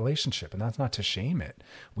child-parent relationship, and that's not to shame it.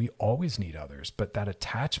 We always need others, but that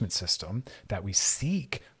attachment system that we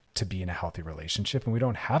seek to be in a healthy relationship, and we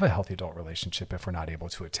don't have a healthy adult relationship if we're not able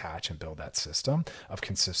to attach and build that system of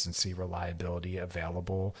consistency, reliability,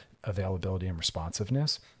 availability, and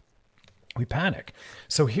responsiveness, we panic.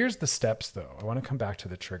 So here's the steps, though. I want to come back to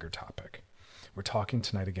the trigger topic. We're talking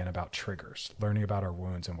tonight again about triggers, learning about our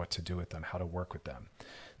wounds and what to do with them, how to work with them.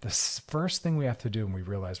 The first thing we have to do when we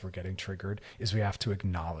realize we're getting triggered is we have to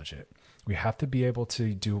acknowledge it. We have to be able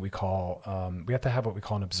to do what we call, we have to have what we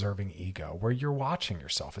call an observing ego, where you're watching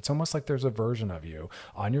yourself. It's almost like there's a version of you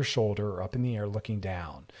on your shoulder or up in the air looking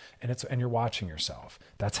down, and you're watching yourself.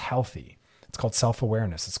 That's healthy. It's called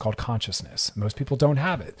self-awareness. It's called consciousness. Most people don't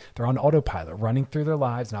have it. They're on autopilot, running through their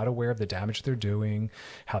lives, not aware of the damage they're doing,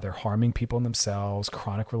 how they're harming people and themselves,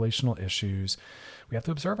 chronic relational issues. We have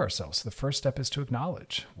to observe ourselves. So the first step is to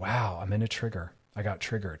acknowledge, wow, I'm in a trigger. I got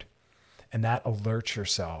triggered. And that alerts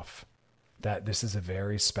yourself that this is a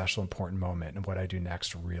very special, important moment, and what I do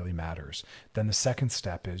next really matters. Then the second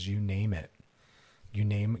step is you name it.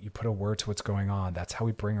 You put a word to what's going on. That's how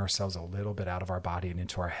we bring ourselves a little bit out of our body and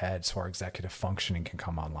into our head so our executive functioning can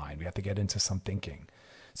come online. We have to get into some thinking.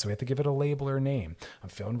 So we have to give it a label or a name. I'm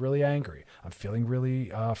feeling really angry. I'm feeling really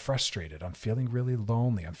frustrated. I'm feeling really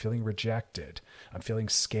lonely. I'm feeling rejected. I'm feeling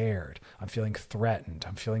scared. I'm feeling threatened.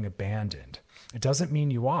 I'm feeling abandoned. It doesn't mean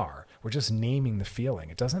you are. We're just naming the feeling.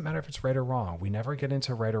 It doesn't matter if it's right or wrong. We never get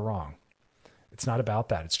into right or wrong. It's not about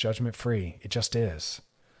that. It's judgment free. It just is.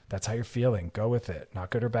 That's how you're feeling. Go with it, not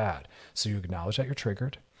good or bad. So you acknowledge that you're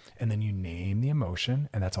triggered, and then you name the emotion.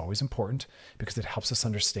 And that's always important because it helps us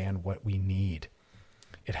understand what we need.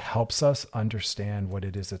 It helps us understand what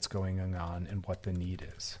it is that's going on and what the need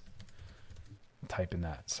is. Type in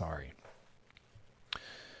that, sorry.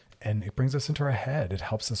 And it brings us into our head. It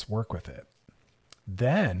helps us work with it.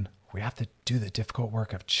 Then we have to do the difficult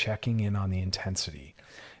work of checking in on the intensity.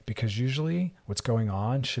 Because usually what's going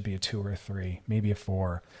on should be a 2 or a 3, maybe a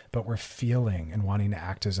 4, but we're feeling and wanting to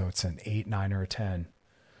act as though it's an 8, 9, or a 10.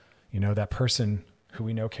 You know, that person who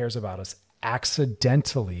we know cares about us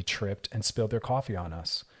accidentally tripped and spilled their coffee on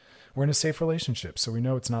us. We're in a safe relationship, so we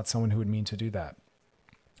know it's not someone who would mean to do that.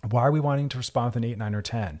 Why are we wanting to respond with an 8, 9, or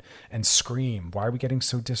 10 and scream? Why are we getting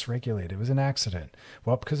so dysregulated? It was an accident.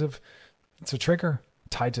 Well, because it's a trigger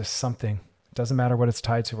tied to something. Doesn't matter what it's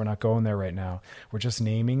tied to. We're not going there right now. We're just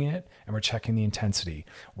naming it and we're checking the intensity.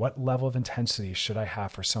 What level of intensity should I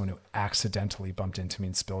have for someone who accidentally bumped into me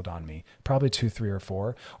and spilled on me? Probably 2, 3, or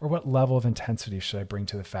 4. Or what level of intensity should I bring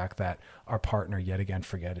to the fact that our partner yet again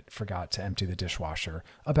forgot to empty the dishwasher?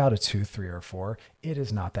 About a 2, 3, or 4. It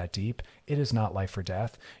is not that deep. It is not life or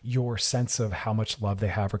death. Your sense of how much love they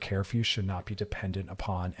have or care for you should not be dependent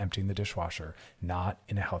upon emptying the dishwasher. Not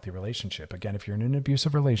in a healthy relationship. Again, if you're in an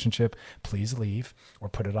abusive relationship, please leave or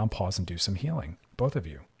put it on pause and do some healing. Both of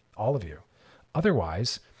you, all of you.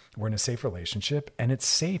 Otherwise, we're in a safe relationship and it's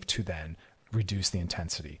safe to then reduce the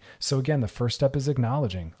intensity. So again, the first step is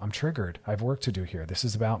acknowledging, I'm triggered. I have work to do here. This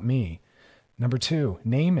is about me. Number 2,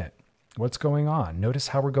 name it. What's going on? Notice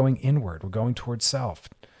how we're going inward. We're going towards self.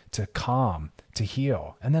 to calm, to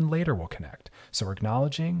heal, and then later we'll connect. So we're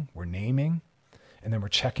acknowledging, we're naming, and then we're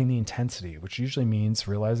checking the intensity, which usually means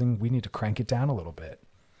realizing we need to crank it down a little bit.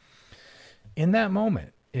 In that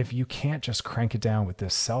moment, if you can't just crank it down with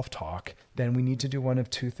this self-talk, then we need to do one of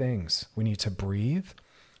two things. We need to breathe,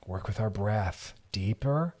 work with our breath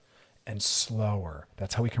deeper and slower.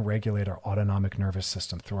 That's how we can regulate our autonomic nervous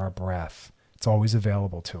system, through our breath. It's always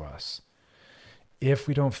available to us. If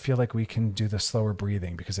we don't feel like we can do the slower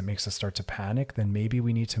breathing because it makes us start to panic, then maybe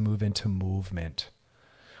we need to move into movement.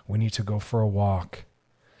 We need to go for a walk.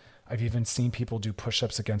 I've even seen people do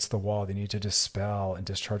push-ups against the wall. They need to dispel and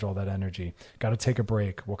discharge all that energy. Got to take a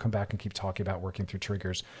break. We'll come back and keep talking about working through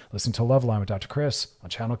triggers. Listen to Loveline with Dr. Chris on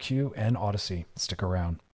Channel Q and Odyssey. Stick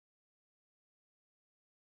around.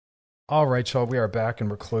 All right, y'all, we are back and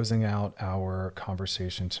we're closing out our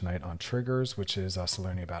conversation tonight on triggers, which is us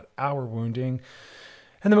learning about our wounding.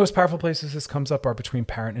 And the most powerful places this comes up are between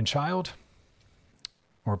parent and child,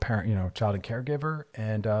 or parent, child and caregiver,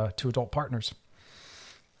 and two adult partners.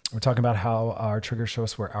 We're talking about how our triggers show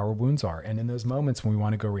us where our wounds are. And in those moments when we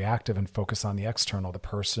want to go reactive and focus on the external, the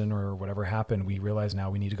person or whatever happened, we realize now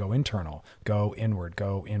we need to go internal, go inward,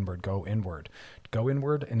 go inward, go inward. Go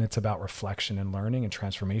inward, and it's about reflection and learning and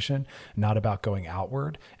transformation, not about going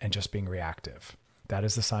outward and just being reactive. That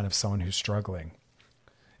is the sign of someone who's struggling.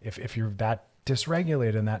 If you're that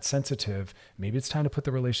dysregulated and that sensitive, maybe it's time to put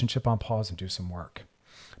the relationship on pause and do some work.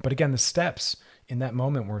 But again, the steps in that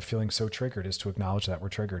moment when we're feeling so triggered is to acknowledge that we're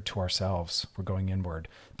triggered, to ourselves. We're going inward.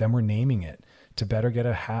 Then we're naming it to better get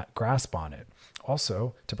a grasp on it.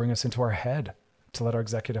 Also, to bring us into our head, to let our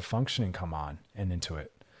executive functioning come on and into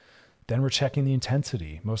it. Then we're checking the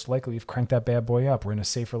intensity. Most likely we've cranked that bad boy up. We're in a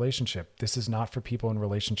safe relationship. This is not for people in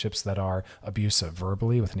relationships that are abusive,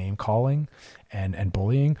 verbally with name calling and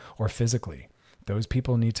bullying, or physically. Those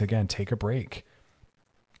people need to, again, take a break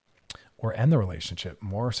or end the relationship,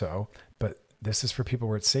 more so. But this is for people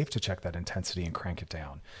where it's safe to check that intensity and crank it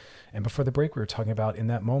down. And before the break, we were talking about in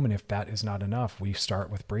that moment, if that is not enough, we start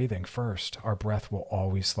with breathing first. Our breath will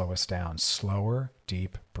always slow us down. Slower,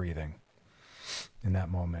 deep breathing in that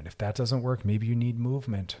moment. If that doesn't work, maybe you need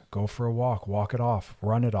movement. Go for a walk it off,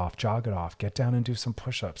 run it off, jog it off, get down and do some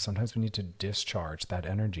push-ups. Sometimes we need to discharge that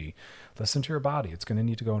energy. Listen to your body. It's going to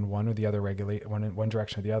need to go in one or the other, one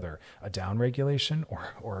direction or the other, a down regulation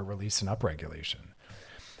or a release and up regulation.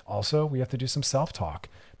 Also, we have to do some self-talk.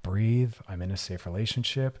 Breathe. I'm in a safe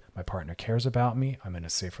relationship. My partner cares about me. I'm in a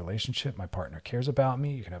safe relationship. My partner cares about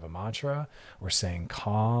me. You can have a mantra. We're saying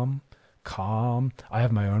calm, calm. I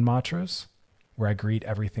have my own mantras where I greet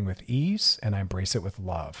everything with ease and I embrace it with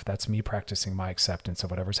love. That's me practicing my acceptance of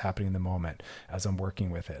whatever's happening in the moment as I'm working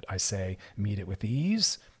with it. I say, meet it with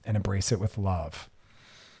ease and embrace it with love.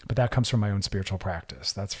 But that comes from my own spiritual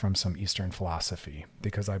practice. That's from some Eastern philosophy,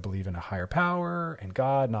 because I believe in a higher power and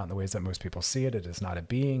God, not in the ways that most people see it. It is not a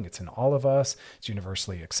being. It's in all of us. It's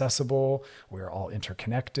universally accessible. We're all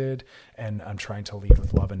interconnected. And I'm trying to lead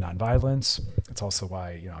with love and nonviolence. It's also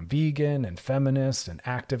why, I'm vegan and feminist and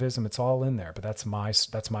activism. It's all in there, but that's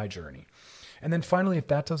my journey. And then finally, if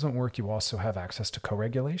that doesn't work, you also have access to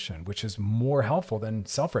co-regulation, which is more helpful than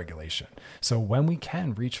self-regulation. So when we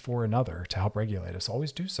can reach for another to help regulate us,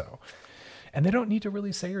 always do so. And they don't need to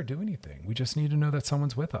really say or do anything. We just need to know that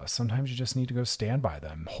someone's with us. Sometimes you just need to go stand by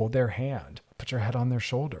them, hold their hand, put your head on their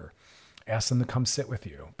shoulder, ask them to come sit with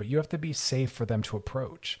you. But you have to be safe for them to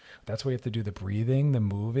approach. That's why you have to do the breathing, the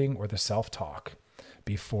moving, or the self-talk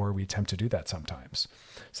before we attempt to do that sometimes.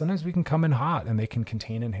 Sometimes we can come in hot and they can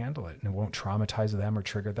contain and handle it, and it won't traumatize them or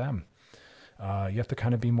trigger them. You have to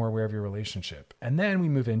kind of be more aware of your relationship. And then we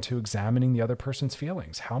move into examining the other person's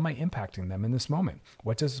feelings. How am I impacting them in this moment?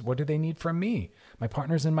 What do they need from me? My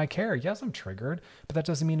partner's in my care. Yes, I'm triggered, but that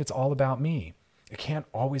doesn't mean it's all about me. It can't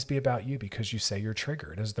always be about you because you say you're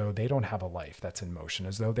triggered, as though they don't have a life that's in motion,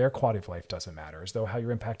 as though their quality of life doesn't matter, as though how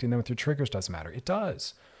you're impacting them with your triggers doesn't matter. It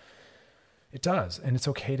does. It does. And it's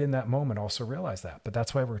okay to in that moment also realize that. But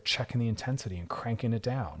that's why we're checking the intensity and cranking it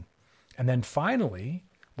down. And then finally,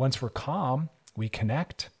 once we're calm, we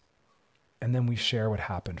connect and then we share what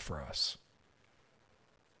happened for us.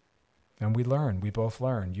 And we learn. We both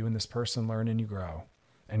learn. You and this person learn and you grow.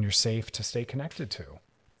 And you're safe to stay connected to.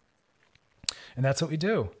 And that's what we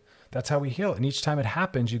do. That's how we heal. And each time it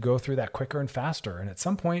happens, you go through that quicker and faster. And at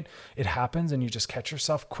some point it happens and you just catch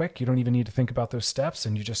yourself quick. You don't even need to think about those steps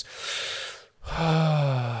and you just,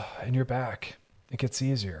 and you're back. It gets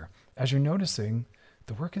easier. As you're noticing,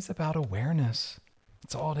 the work is about awareness.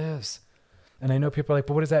 That's all it is. And I know people are like,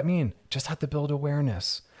 but what does that mean? Just have to build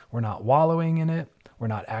awareness. We're not wallowing in it. We're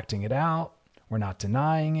not acting it out. We're not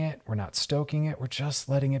denying it. We're not stoking it. We're just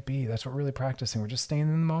letting it be. That's what we're really practicing. We're just staying in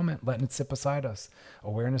the moment, letting it sit beside us.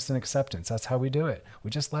 Awareness and acceptance. That's how we do it. We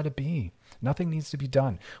just let it be. Nothing needs to be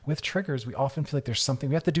done. With triggers, we often feel like there's something,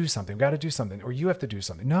 we have to do something. We got to do something, or you have to do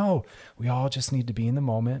something. No, we all just need to be in the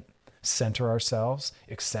moment, center ourselves,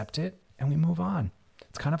 accept it, and we move on.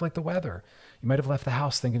 It's kind of like the weather. You might have left the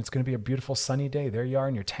house thinking it's going to be a beautiful sunny day. There you are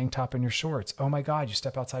in your tank top and your shorts. Oh my God, you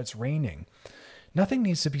step outside, it's raining. Nothing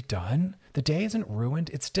needs to be done. The day isn't ruined.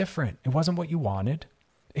 It's different. It wasn't what you wanted.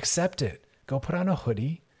 Accept it. Go put on a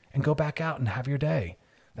hoodie and go back out and have your day.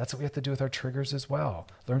 That's what we have to do with our triggers as well.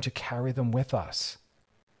 Learn to carry them with us.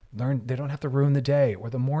 Learn they don't have to ruin the day or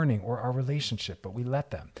the morning or our relationship, but we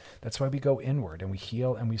let them. That's why we go inward and we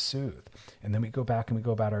heal and we soothe. And then we go back and we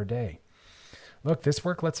go about our day. Look, this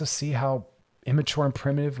work lets us see how immature and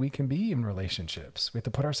primitive we can be in relationships. We have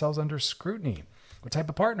to put ourselves under scrutiny. What type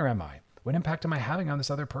of partner am I? What impact am I having on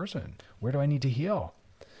this other person? Where do I need to heal?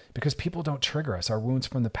 Because people don't trigger us. Our wounds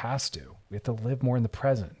from the past do. We have to live more in the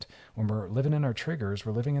present. When we're living in our triggers,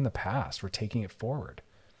 we're living in the past. We're taking it forward.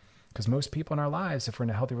 Because most people in our lives, if we're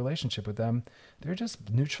in a healthy relationship with them, they're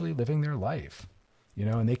just neutrally living their life,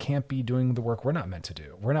 and they can't be doing the work we're not meant to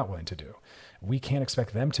do. We're not willing to do. We can't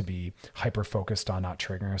expect them to be hyper-focused on not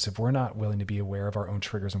triggering us if we're not willing to be aware of our own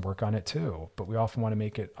triggers and work on it too. But we often want to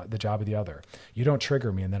make it the job of the other. You don't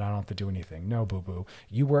trigger me and then I don't have to do anything. No, boo-boo.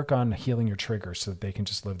 You work on healing your triggers so that they can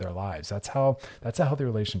just live their lives. That's a healthy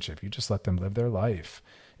relationship. You just let them live their life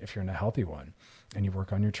if you're in a healthy one and you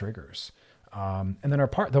work on your triggers. And then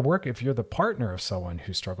the work, if you're the partner of someone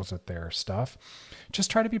who struggles with their stuff,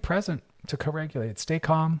 just try to be present to co-regulate. Stay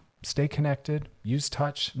calm, stay connected, use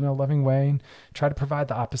touch in a loving way, and try to provide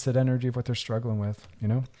the opposite energy of what they're struggling with,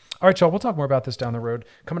 All right, y'all, we'll talk more about this down the road.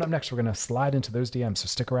 Coming up next, we're going to slide into those DMs, so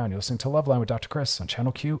stick around. You're listening to Loveline with Dr. Chris on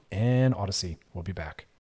Channel Q and Odyssey. We'll be back.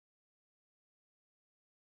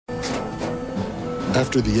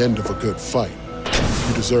 After the end of a good fight,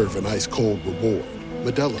 you deserve an ice-cold reward.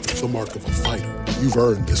 Modelo is the mark of a fighter. You've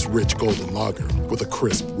earned this rich golden lager with a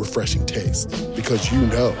crisp, refreshing taste. Because you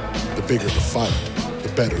know, the bigger the fight,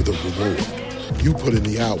 the better the reward. You put in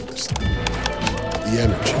the hours, the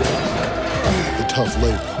energy, the tough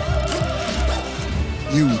labor.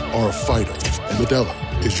 You are a fighter, and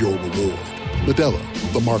Modelo is your reward.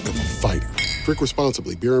 Modelo, the mark of a fighter. Drink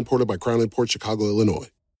responsibly. Beer imported by Crown Imports, Chicago, Illinois.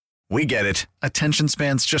 We get it. Attention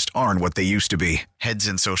spans just aren't what they used to be. Heads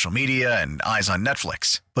in social media and eyes on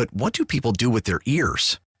Netflix. But what do people do with their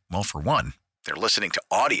ears? Well, for one, they're listening to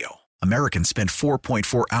audio. Americans spend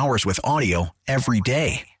 4.4 hours with audio every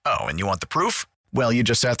day. Oh, and you want the proof? Well, you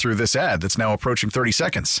just sat through this ad that's now approaching 30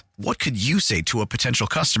 seconds. What could you say to a potential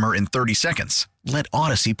customer in 30 seconds? Let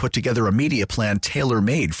Odyssey put together a media plan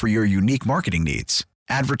tailor-made for your unique marketing needs.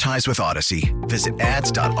 Advertise with Odyssey. Visit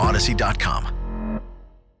ads.odyssey.com.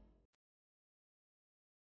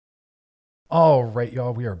 All right,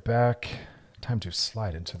 y'all, we are back. Time to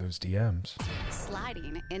slide into those DMs.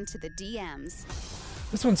 Sliding into the DMs.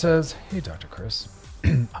 This one says, hey, Dr. Chris,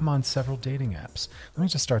 I'm on several dating apps. Let me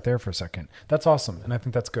just start there for a second. That's awesome, and I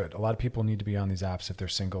think that's good. A lot of people need to be on these apps if they're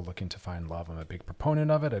single looking to find love. I'm a big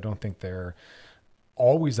proponent of it. I don't think they're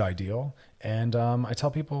always ideal. And I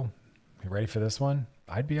tell people, you ready for this one?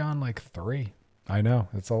 I'd be on like 3. I know,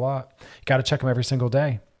 it's a lot. You got to check them every single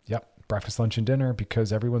day. Yep. Breakfast, lunch, and dinner,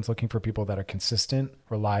 because everyone's looking for people that are consistent,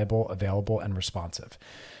 reliable, available, and responsive.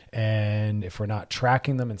 And if we're not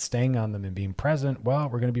tracking them and staying on them and being present, well,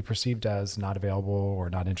 we're going to be perceived as not available or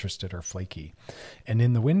not interested or flaky. And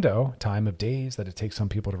in the window time of days that it takes some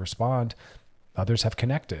people to respond, others have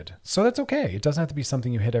connected. So that's okay. It doesn't have to be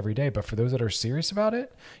something you hit every day, but for those that are serious about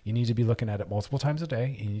it, you need to be looking at it multiple times a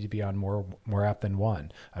day. You need to be on more app than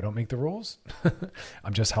one. I don't make the rules.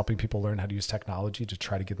 I'm just helping people learn how to use technology to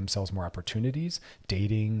try to give themselves more opportunities.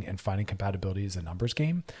 Dating and finding compatibility is a numbers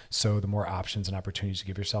game. So the more options and opportunities you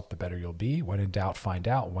give yourself, the better you'll be. When in doubt, find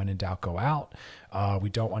out. When in doubt, go out. We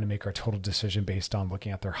don't want to make our total decision based on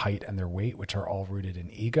looking at their height and their weight, which are all rooted in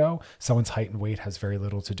ego. Someone's height and weight has very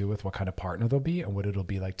little to do with what kind of partner they'll be and what it'll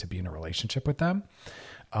be like to be in a relationship with them.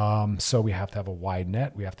 So we have to have a wide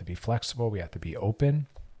net. We have to be flexible. We have to be open.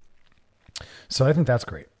 So I think that's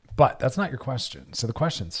great. But that's not your question. So the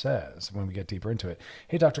question says, when we get deeper into it,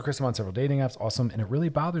 hey, Dr. Chris, I'm on several dating apps. Awesome. And it really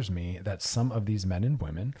bothers me that some of these men and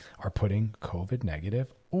women are putting COVID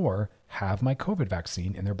negative or have my COVID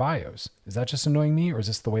vaccine in their bios. Is that just annoying me, or is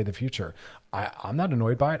this the way of the future? I'm not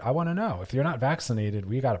annoyed by it. I want to know. If you're not vaccinated,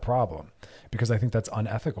 we got a problem, because I think that's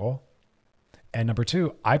unethical. And number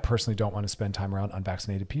 2, I personally don't want to spend time around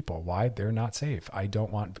unvaccinated people. Why? They're not safe. I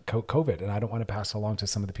don't want COVID, and I don't want to pass along to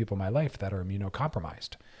some of the people in my life that are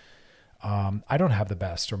immunocompromised. I don't have the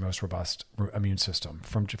best or most robust immune system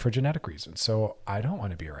for genetic reasons. So I don't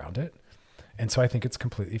want to be around it. And so I think it's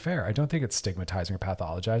completely fair. I don't think it's stigmatizing or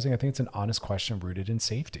pathologizing. I think it's an honest question rooted in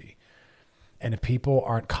safety. And if people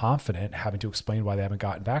aren't confident having to explain why they haven't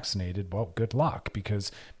gotten vaccinated, well, good luck,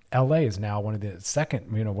 because LA is now one of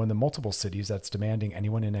the multiple cities that's demanding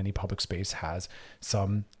anyone in any public space has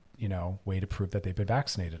some, way to prove that they've been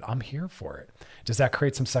vaccinated. I'm here for it. Does that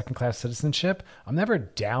create some second-class citizenship? I'm never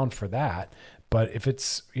down for that. But if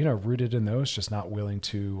it's, rooted in those, just not willing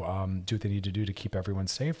to do what they need to do to keep everyone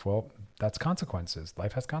safe, well, that's consequences.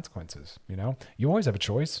 Life has consequences, You always have a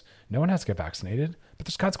choice. No one has to get vaccinated, but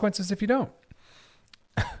there's consequences if you don't.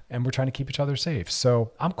 And we're trying to keep each other safe.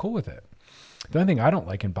 So I'm cool with it. The only thing I don't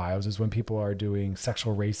like in bios is when people are doing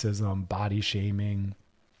sexual racism, body shaming,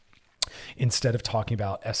 instead of talking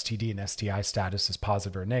about STD and STI status as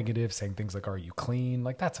positive or negative, saying things like, are you clean?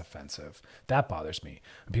 Like, that's offensive. That bothers me.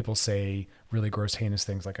 When people say really gross, heinous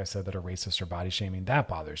things, like I said, that are racist or body shaming, that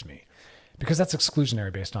bothers me. Because that's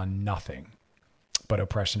exclusionary based on nothing but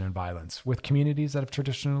oppression and violence with communities that have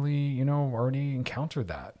traditionally, already encountered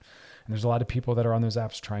that. And there's a lot of people that are on those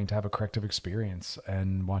apps trying to have a corrective experience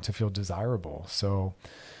and want to feel desirable. So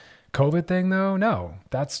COVID thing though, no,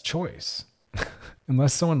 that's choice.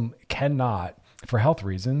 Unless someone cannot, for health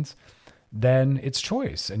reasons, then it's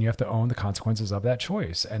choice. And you have to own the consequences of that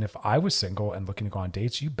choice. And if I was single and looking to go on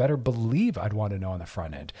dates, you better believe I'd want to know on the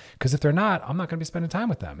front end. Because if they're not, I'm not going to be spending time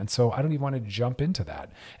with them. And so I don't even want to jump into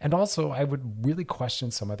that. And also, I would really question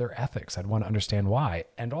some of their ethics. I'd want to understand why.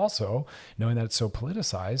 And also, knowing that it's so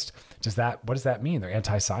politicized, what does that mean? They're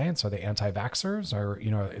anti-science? Are they anti-vaxxers? Or,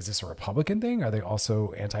 is this a Republican thing? Are they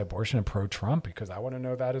also anti-abortion and pro-Trump? Because I want to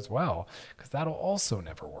know that as well. Because that'll also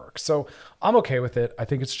never work. So I'm okay with it. I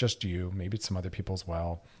think it's just you. Maybe it's some other people as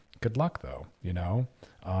well. Good luck though,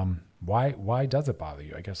 Why does it bother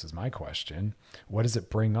you? I guess is my question. What does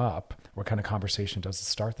it bring up? What kind of conversation does it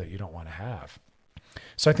start that you don't want to have?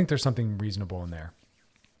 So I think there's something reasonable in there.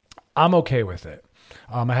 I'm okay with it.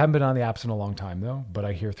 I haven't been on the apps in a long time though, but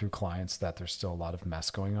I hear through clients that there's still a lot of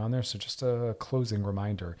mess going on there. So just a closing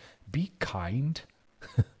reminder, be kind.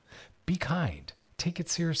 Be kind. Take it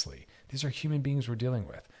seriously. These are human beings we're dealing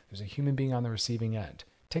with. There's a human being on the receiving end.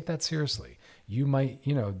 Take that seriously. You might,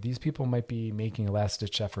 these people might be making a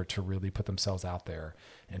last-ditch effort to really put themselves out there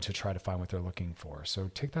and to try to find what they're looking for. So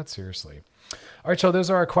take that seriously. All right, so those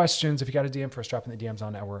are our questions. If you got a DM for us, drop in the DMs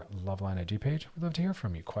on our Loveline IG page. We'd love to hear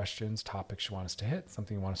from you. Questions, topics you want us to hit,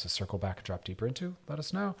 something you want us to circle back and drop deeper into, let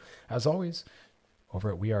us know. As always, over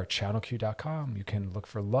at wearechannelq.com, you can look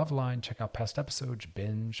for Loveline, check out past episodes,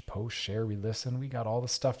 binge, post, share, re-listen. We got all the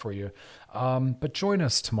stuff for you. But join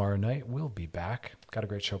us tomorrow night. We'll be back. Got a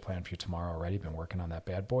great show planned for you tomorrow already. Been working on that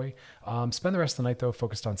bad boy. Spend the rest of the night, though,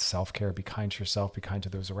 focused on self-care. Be kind to yourself. Be kind to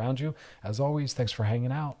those around you. As always, thanks for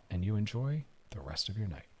hanging out, and you enjoy the rest of your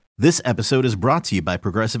night. This episode is brought to you by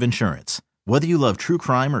Progressive Insurance. Whether you love true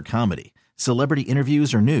crime or comedy, celebrity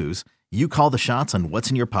interviews or news, you call the shots on what's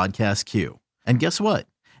in your podcast queue. And guess what?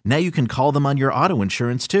 Now you can call them on your auto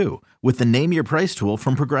insurance too with the Name Your Price tool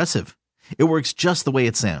from Progressive. It works just the way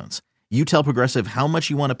it sounds. You tell Progressive how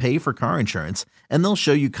much you want to pay for car insurance, and they'll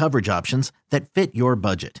show you coverage options that fit your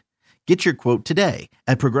budget. Get your quote today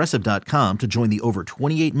at Progressive.com to join the over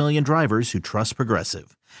 28 million drivers who trust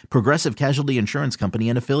Progressive. Progressive Casualty Insurance Company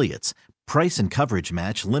and Affiliates. Price and coverage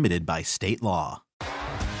match limited by state law.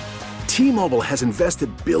 T-Mobile has invested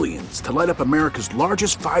billions to light up America's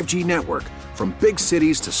largest 5G network, from big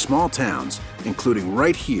cities to small towns, including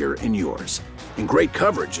right here in yours. And great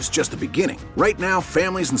coverage is just the beginning. Right now,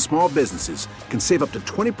 families and small businesses can save up to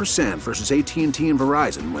 20% versus AT&T and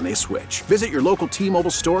Verizon when they switch. Visit your local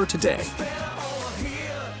T-Mobile store today.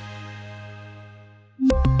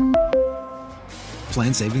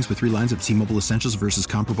 Plan savings with 3 lines of T-Mobile Essentials versus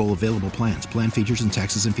comparable available plans. Plan features and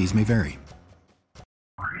taxes and fees may vary.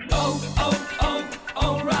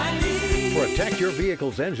 Protect your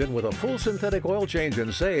vehicle's engine with a full synthetic oil change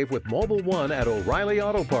and save with Mobil 1 at O'Reilly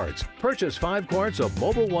Auto Parts. Purchase 5 quarts of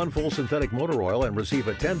Mobil 1 full synthetic motor oil and receive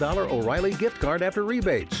a $10 O'Reilly gift card after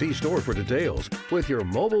rebate. See store for details. With your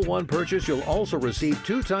Mobil 1 purchase, you'll also receive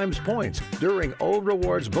 2 times points during O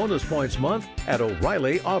Rewards Bonus Points Month at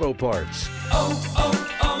O'Reilly Auto Parts.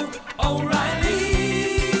 O'Reilly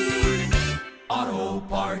Auto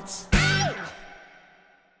Parts.